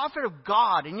Yahweh, a prophet of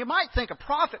God. And you might think a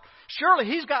prophet, surely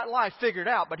he's got life figured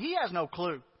out, but he has no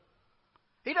clue.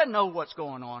 He doesn't know what's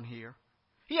going on here.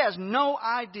 He has no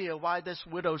idea why this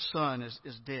widow's son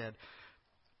is dead.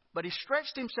 But he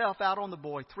stretched himself out on the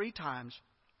boy 3 times,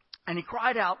 and he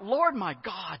cried out, "Lord, my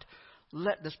God,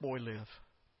 let this boy live."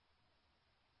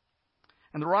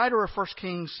 And the writer of 1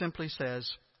 Kings simply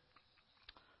says,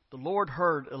 "The Lord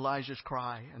heard Elijah's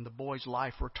cry, and the boy's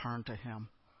life returned to him."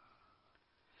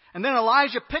 And then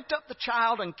Elijah picked up the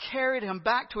child and carried him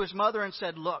back to his mother and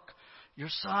said, "Look, your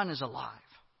son is alive."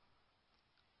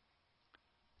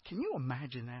 Can you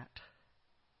imagine that?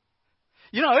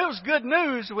 You know, it was good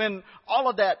news when all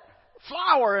of that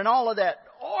flour and all of that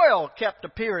oil kept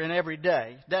appearing every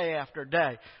day, day after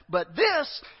day. But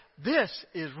this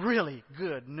is really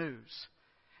good news.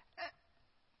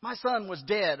 My son was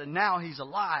dead, and now he's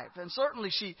alive. And certainly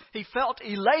he felt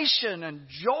elation and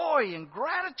joy and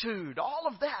gratitude, all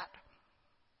of that.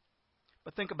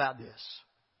 But think about this.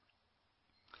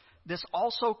 This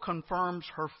also confirms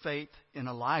her faith in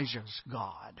Elijah's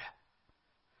God.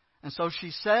 And so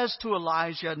she says to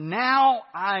Elijah, "Now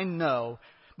I know,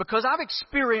 because I've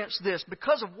experienced this,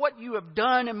 because of what you have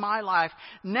done in my life,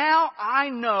 now I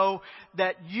know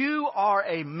that you are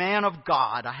a man of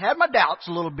God. I had my doubts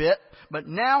a little bit, but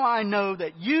now I know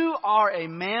that you are a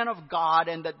man of God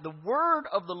and that the word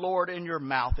of the Lord in your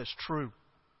mouth is true."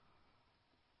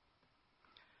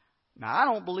 Now, I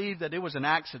don't believe that it was an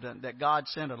accident that God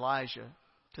sent Elijah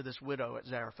to this widow at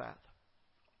Zarephath.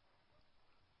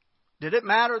 Did it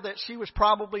matter that she was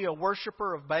probably a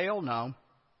worshiper of Baal? No.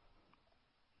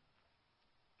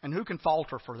 And who can fault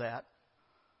her for that?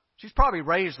 She's probably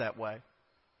raised that way.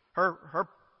 Her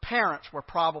parents were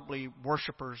probably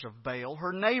worshipers of Baal.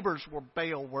 Her neighbors were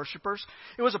Baal worshipers.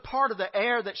 It was a part of the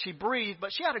air that she breathed,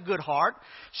 but she had a good heart.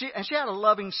 She had a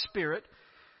loving spirit.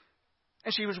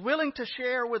 And she was willing to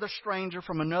share with a stranger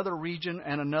from another region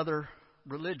and another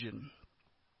religion.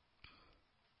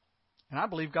 And I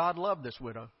believe God loved this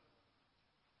widow.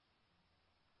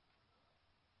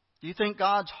 Do you think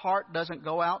God's heart doesn't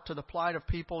go out to the plight of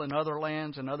people in other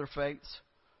lands and other faiths?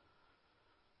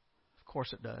 Of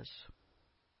course it does.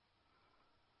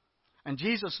 And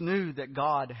Jesus knew that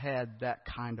God had that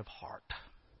kind of heart.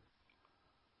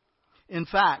 In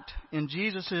fact, in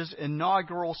Jesus'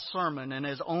 inaugural sermon in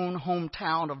his own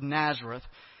hometown of Nazareth,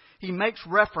 he makes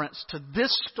reference to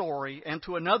this story and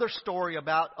to another story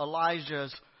about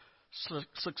Elijah's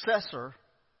successor,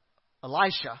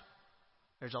 Elisha.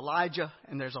 There's Elijah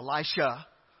and there's Elisha.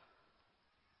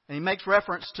 And he makes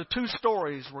reference to 2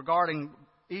 stories regarding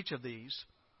each of these.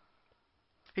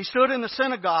 He stood in the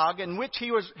synagogue in which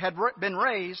he had been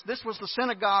raised. This was the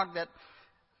synagogue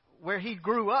where he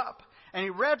grew up. And he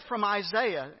read from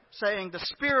Isaiah saying, "The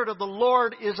Spirit of the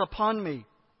Lord is upon me,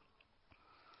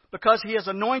 because He has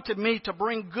anointed me to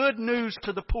bring good news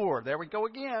to the poor." There we go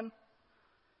again.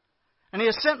 "And He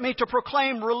has sent me to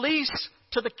proclaim release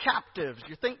to the captives."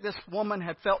 You think this woman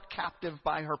had felt captive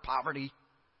by her poverty?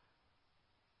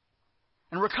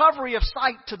 "And recovery of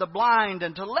sight to the blind,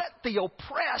 and to let the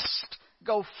oppressed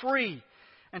go free,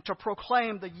 and to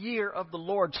proclaim the year of the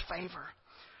Lord's favor."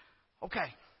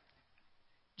 Okay.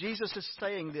 Jesus is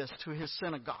saying this to his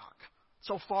synagogue.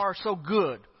 So far, so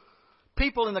good.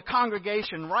 People in the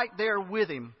congregation right there with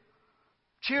him,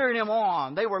 cheering him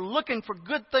on. They were looking for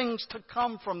good things to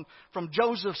come from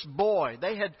Joseph's boy.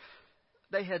 They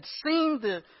had seen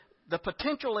the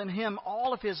potential in him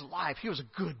all of his life. He was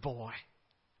a good boy.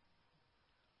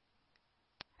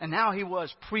 And now he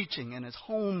was preaching in his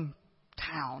hometown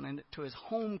and to his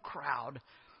home crowd.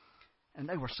 And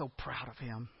they were so proud of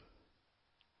him.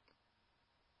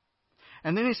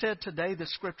 And then he said, "Today the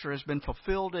scripture has been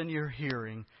fulfilled in your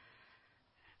hearing."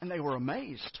 And they were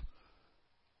amazed.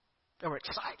 They were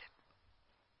excited.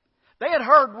 They had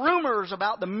heard rumors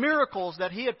about the miracles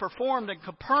that he had performed in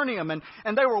Capernaum,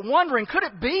 and they were wondering, could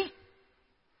it be?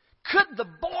 Could the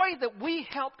boy that we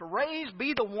helped raise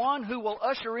be the one who will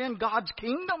usher in God's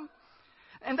kingdom?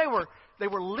 And they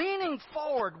were leaning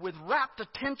forward with rapt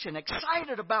attention,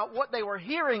 excited about what they were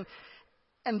hearing,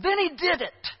 and then he did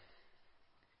it.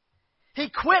 He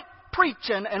quit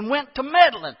preaching and went to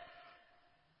meddling.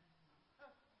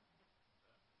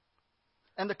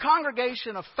 And the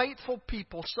congregation of faithful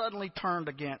people suddenly turned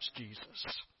against Jesus.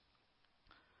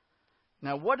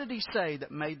 Now, what did he say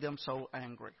that made them so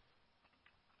angry?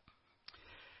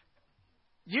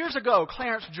 Years ago,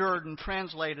 Clarence Jordan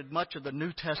translated much of the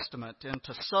New Testament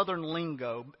into Southern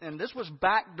lingo, and this was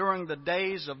back during the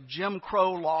days of Jim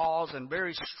Crow laws and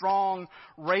very strong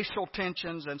racial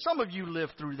tensions, and some of you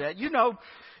lived through that.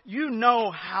 You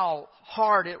know how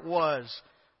hard it was,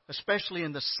 especially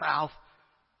in the South,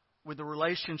 with the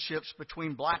relationships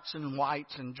between blacks and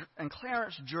whites, and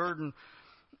Clarence Jordan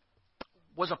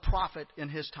was a prophet in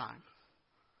his time.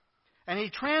 And he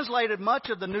translated much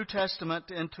of the New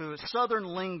Testament into Southern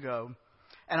lingo.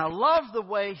 And I love the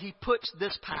way he puts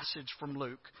this passage from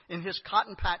Luke. In his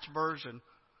cotton patch version,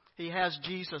 he has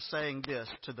Jesus saying this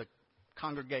to the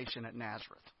congregation at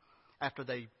Nazareth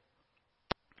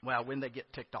when they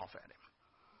get ticked off at him.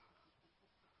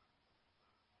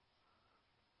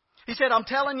 He said, I'm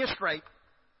telling you straight,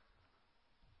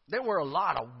 there were a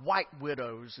lot of white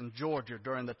widows in Georgia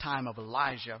during the time of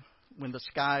Elijah, when the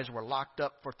skies were locked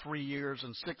up for 3 years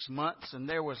and 6 months, and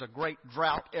there was a great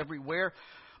drought everywhere.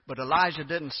 But Elijah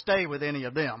didn't stay with any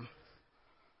of them.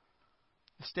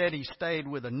 Instead, he stayed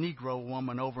with a Negro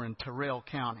woman over in Terrell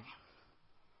County.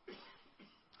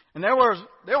 And there were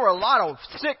a lot of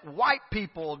sick white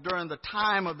people during the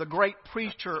time of the great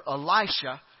preacher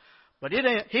Elisha, but he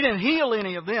didn't heal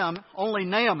any of them, only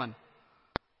Naaman,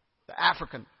 the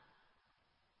African.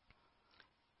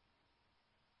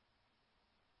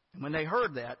 And when they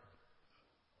heard that,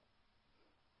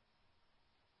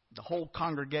 the whole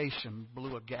congregation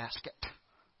blew a gasket.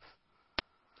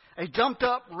 They jumped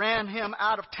up, ran him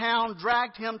out of town,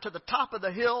 dragged him to the top of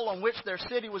the hill on which their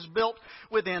city was built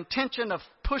with the intention of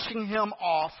pushing him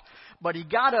off. But he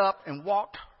got up and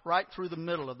walked right through the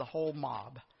middle of the whole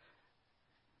mob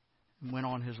and went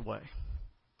on his way.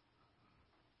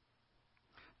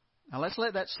 Now let's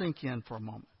let that sink in for a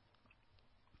moment.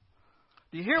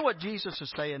 Do you hear what Jesus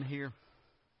is saying here?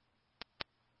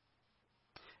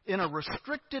 In a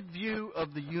restricted view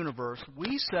of the universe,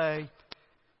 we say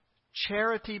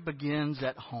charity begins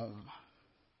at home.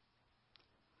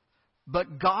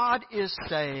 But God is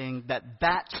saying that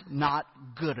that's not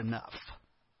good enough.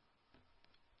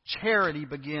 Charity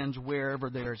begins wherever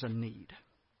there's a need.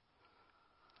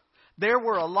 There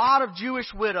were a lot of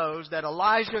Jewish widows that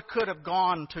Elijah could have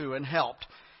gone to and helped.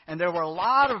 And there were a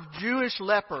lot of Jewish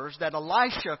lepers that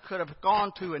Elisha could have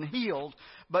gone to and healed.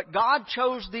 But God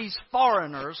chose these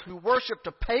foreigners who worshipped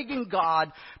a pagan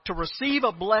god to receive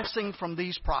a blessing from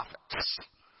these prophets.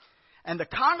 And the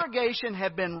congregation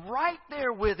had been right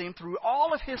there with him through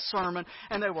all of his sermon.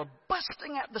 And they were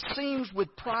busting at the seams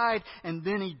with pride. And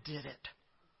then he did it.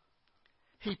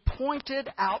 He pointed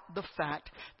out the fact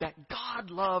that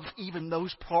God loves even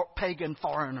those pagan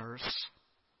foreigners,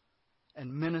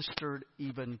 and ministered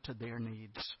even to their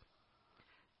needs.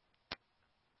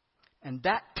 And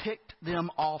that ticked them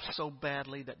off so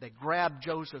badly that they grabbed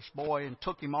Joseph's boy and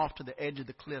took him off to the edge of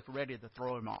the cliff, ready to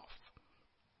throw him off.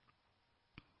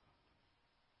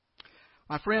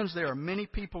 My friends, there are many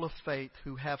people of faith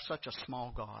who have such a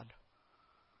small God.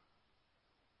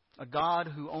 A God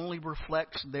who only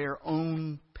reflects their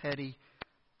own petty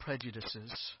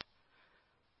prejudices.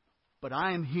 But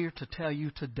I am here to tell you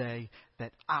today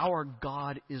that our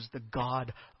God is the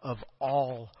God of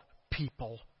all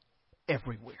people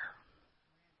everywhere,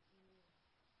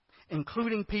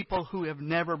 including people who have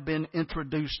never been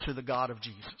introduced to the God of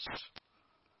Jesus.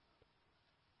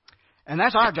 And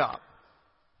that's our job,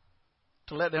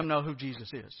 to let them know who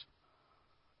Jesus is.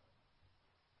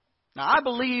 Now, I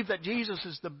believe that Jesus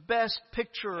is the best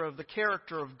picture of the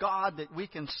character of God that we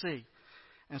can see.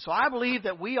 And so I believe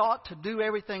that we ought to do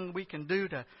everything we can do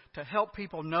to help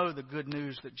people know the good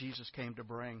news that Jesus came to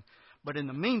bring. But in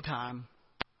the meantime,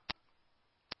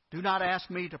 do not ask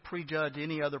me to prejudge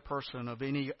any other person of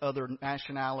any other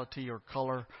nationality or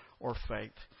color or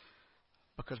faith.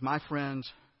 Because, my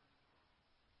friends,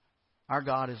 our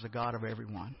God is the God of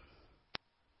everyone.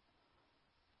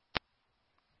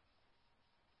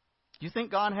 Do you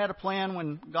think God had a plan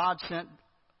when God sent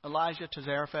Elijah to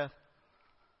Zarephath?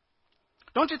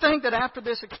 Don't you think that after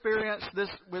this experience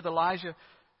with Elijah,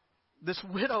 this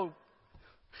widow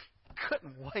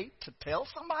couldn't wait to tell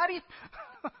somebody?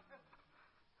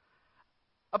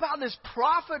 about this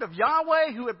prophet of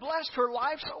Yahweh who had blessed her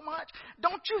life so much,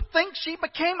 don't you think she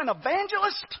became an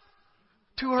evangelist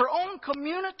to her own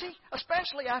community,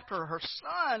 especially after her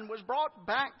son was brought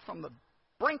back from the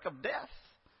brink of death?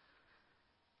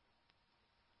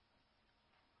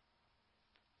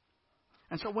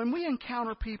 And so when we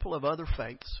encounter people of other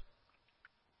faiths,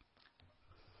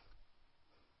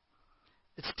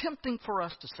 it's tempting for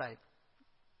us to say,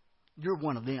 you're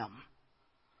one of them.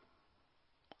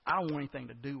 I don't want anything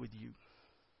to do with you.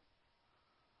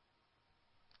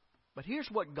 But here's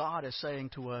what God is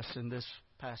saying to us in this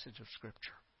passage of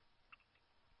Scripture.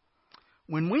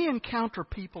 When we encounter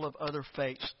people of other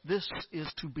faiths, this is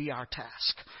to be our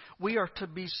task. We are to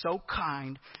be so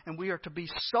kind and we are to be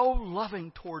so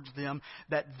loving towards them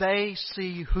that they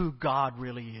see who God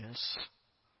really is.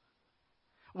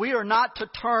 We are not to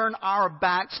turn our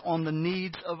backs on the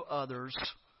needs of others.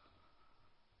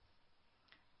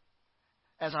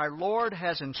 As our Lord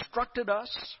has instructed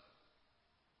us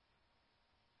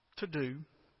to do.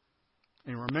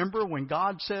 And remember, when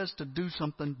God says to do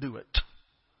something, do it.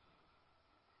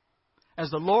 As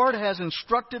the Lord has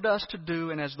instructed us to do,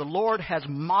 and as the Lord has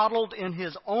modeled in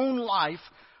His own life,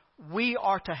 we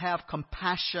are to have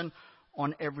compassion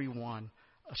on everyone,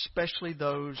 especially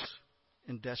those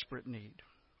in desperate need.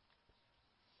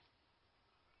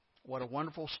 What a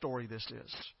wonderful story this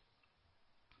is.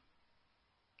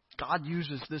 God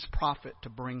uses this prophet to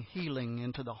bring healing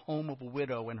into the home of a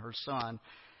widow and her son.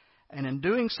 And in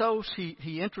doing so,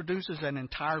 he introduces an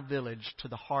entire village to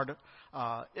the heart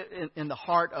in the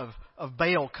heart of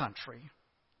Baal country,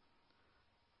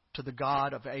 to the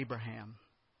God of Abraham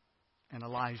and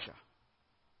Elijah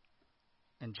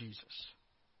and Jesus.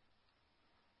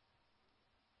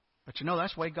 But you know,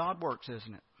 that's the way God works,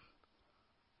 isn't it?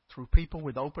 Through people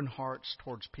with open hearts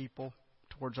towards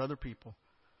other people,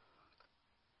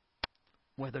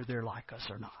 whether they're like us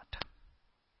or not.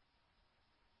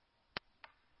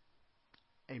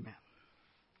 Amen.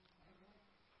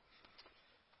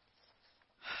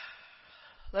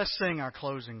 Let's sing our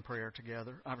closing prayer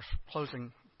together. Our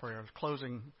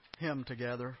closing hymn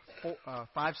together.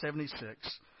 576.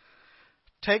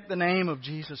 Take the name of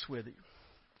Jesus with you.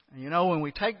 And you know, when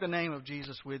we take the name of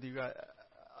Jesus with you,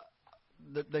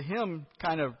 the hymn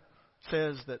kind of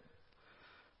says that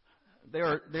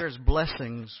there's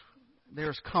blessings.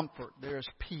 There's comfort. There's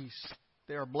peace.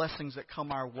 There are blessings that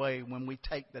come our way when we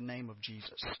take the name of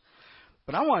Jesus.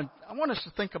 But I want us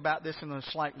to think about this in a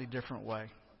slightly different way.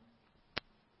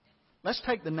 Let's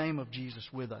take the name of Jesus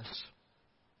with us,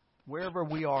 wherever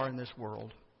we are in this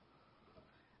world.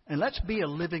 And let's be a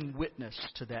living witness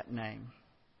to that name.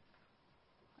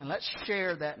 And let's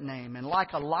share that name. And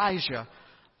like Elijah,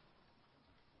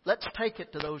 let's take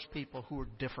it to those people who are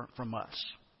different from us.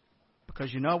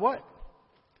 Because you know what?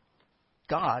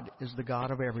 God is the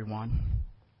God of everyone.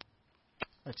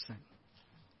 Let's sing.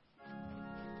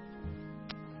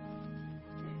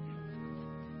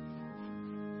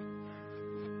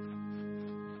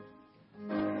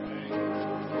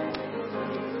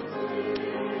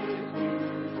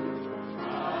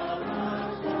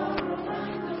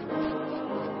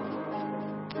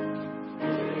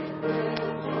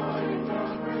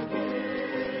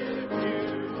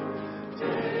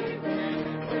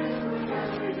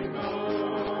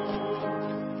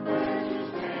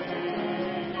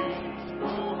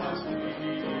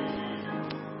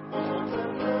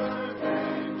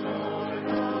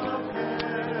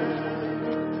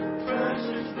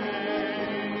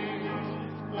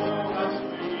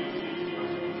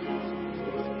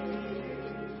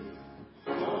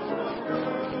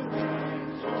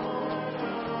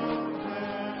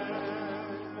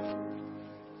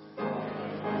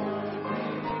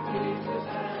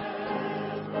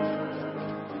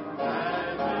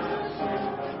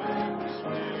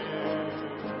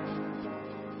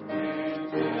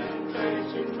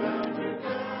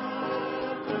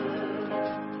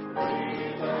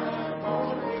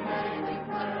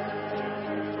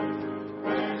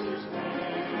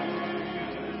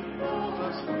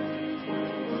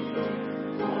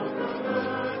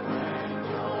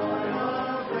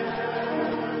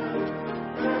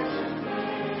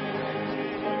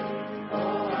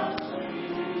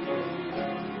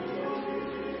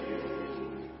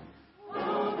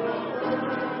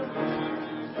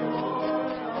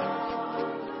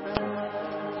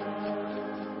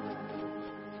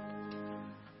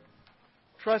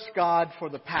 Trust God for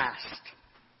the past,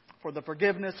 for the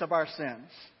forgiveness of our sins,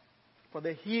 for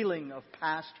the healing of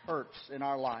past hurts in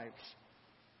our lives.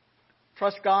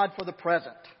 Trust God for the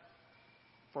present,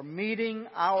 for meeting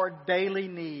our daily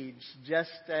needs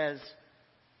just as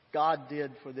God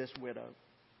did for this widow.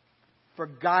 For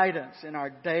guidance in our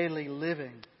daily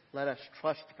living, let us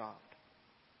trust God.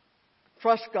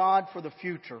 Trust God for the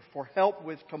future, for help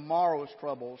with tomorrow's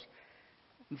troubles,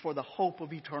 and for the hope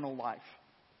of eternal life.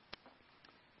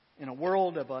 In a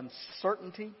world of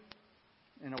uncertainty,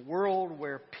 in a world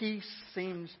where peace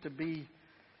seems to be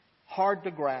hard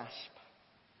to grasp,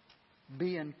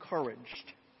 be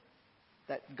encouraged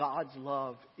that God's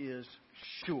love is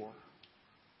sure.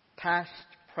 Past,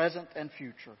 present, and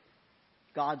future.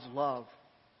 God's love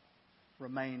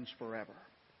remains forever.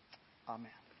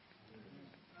 Amen.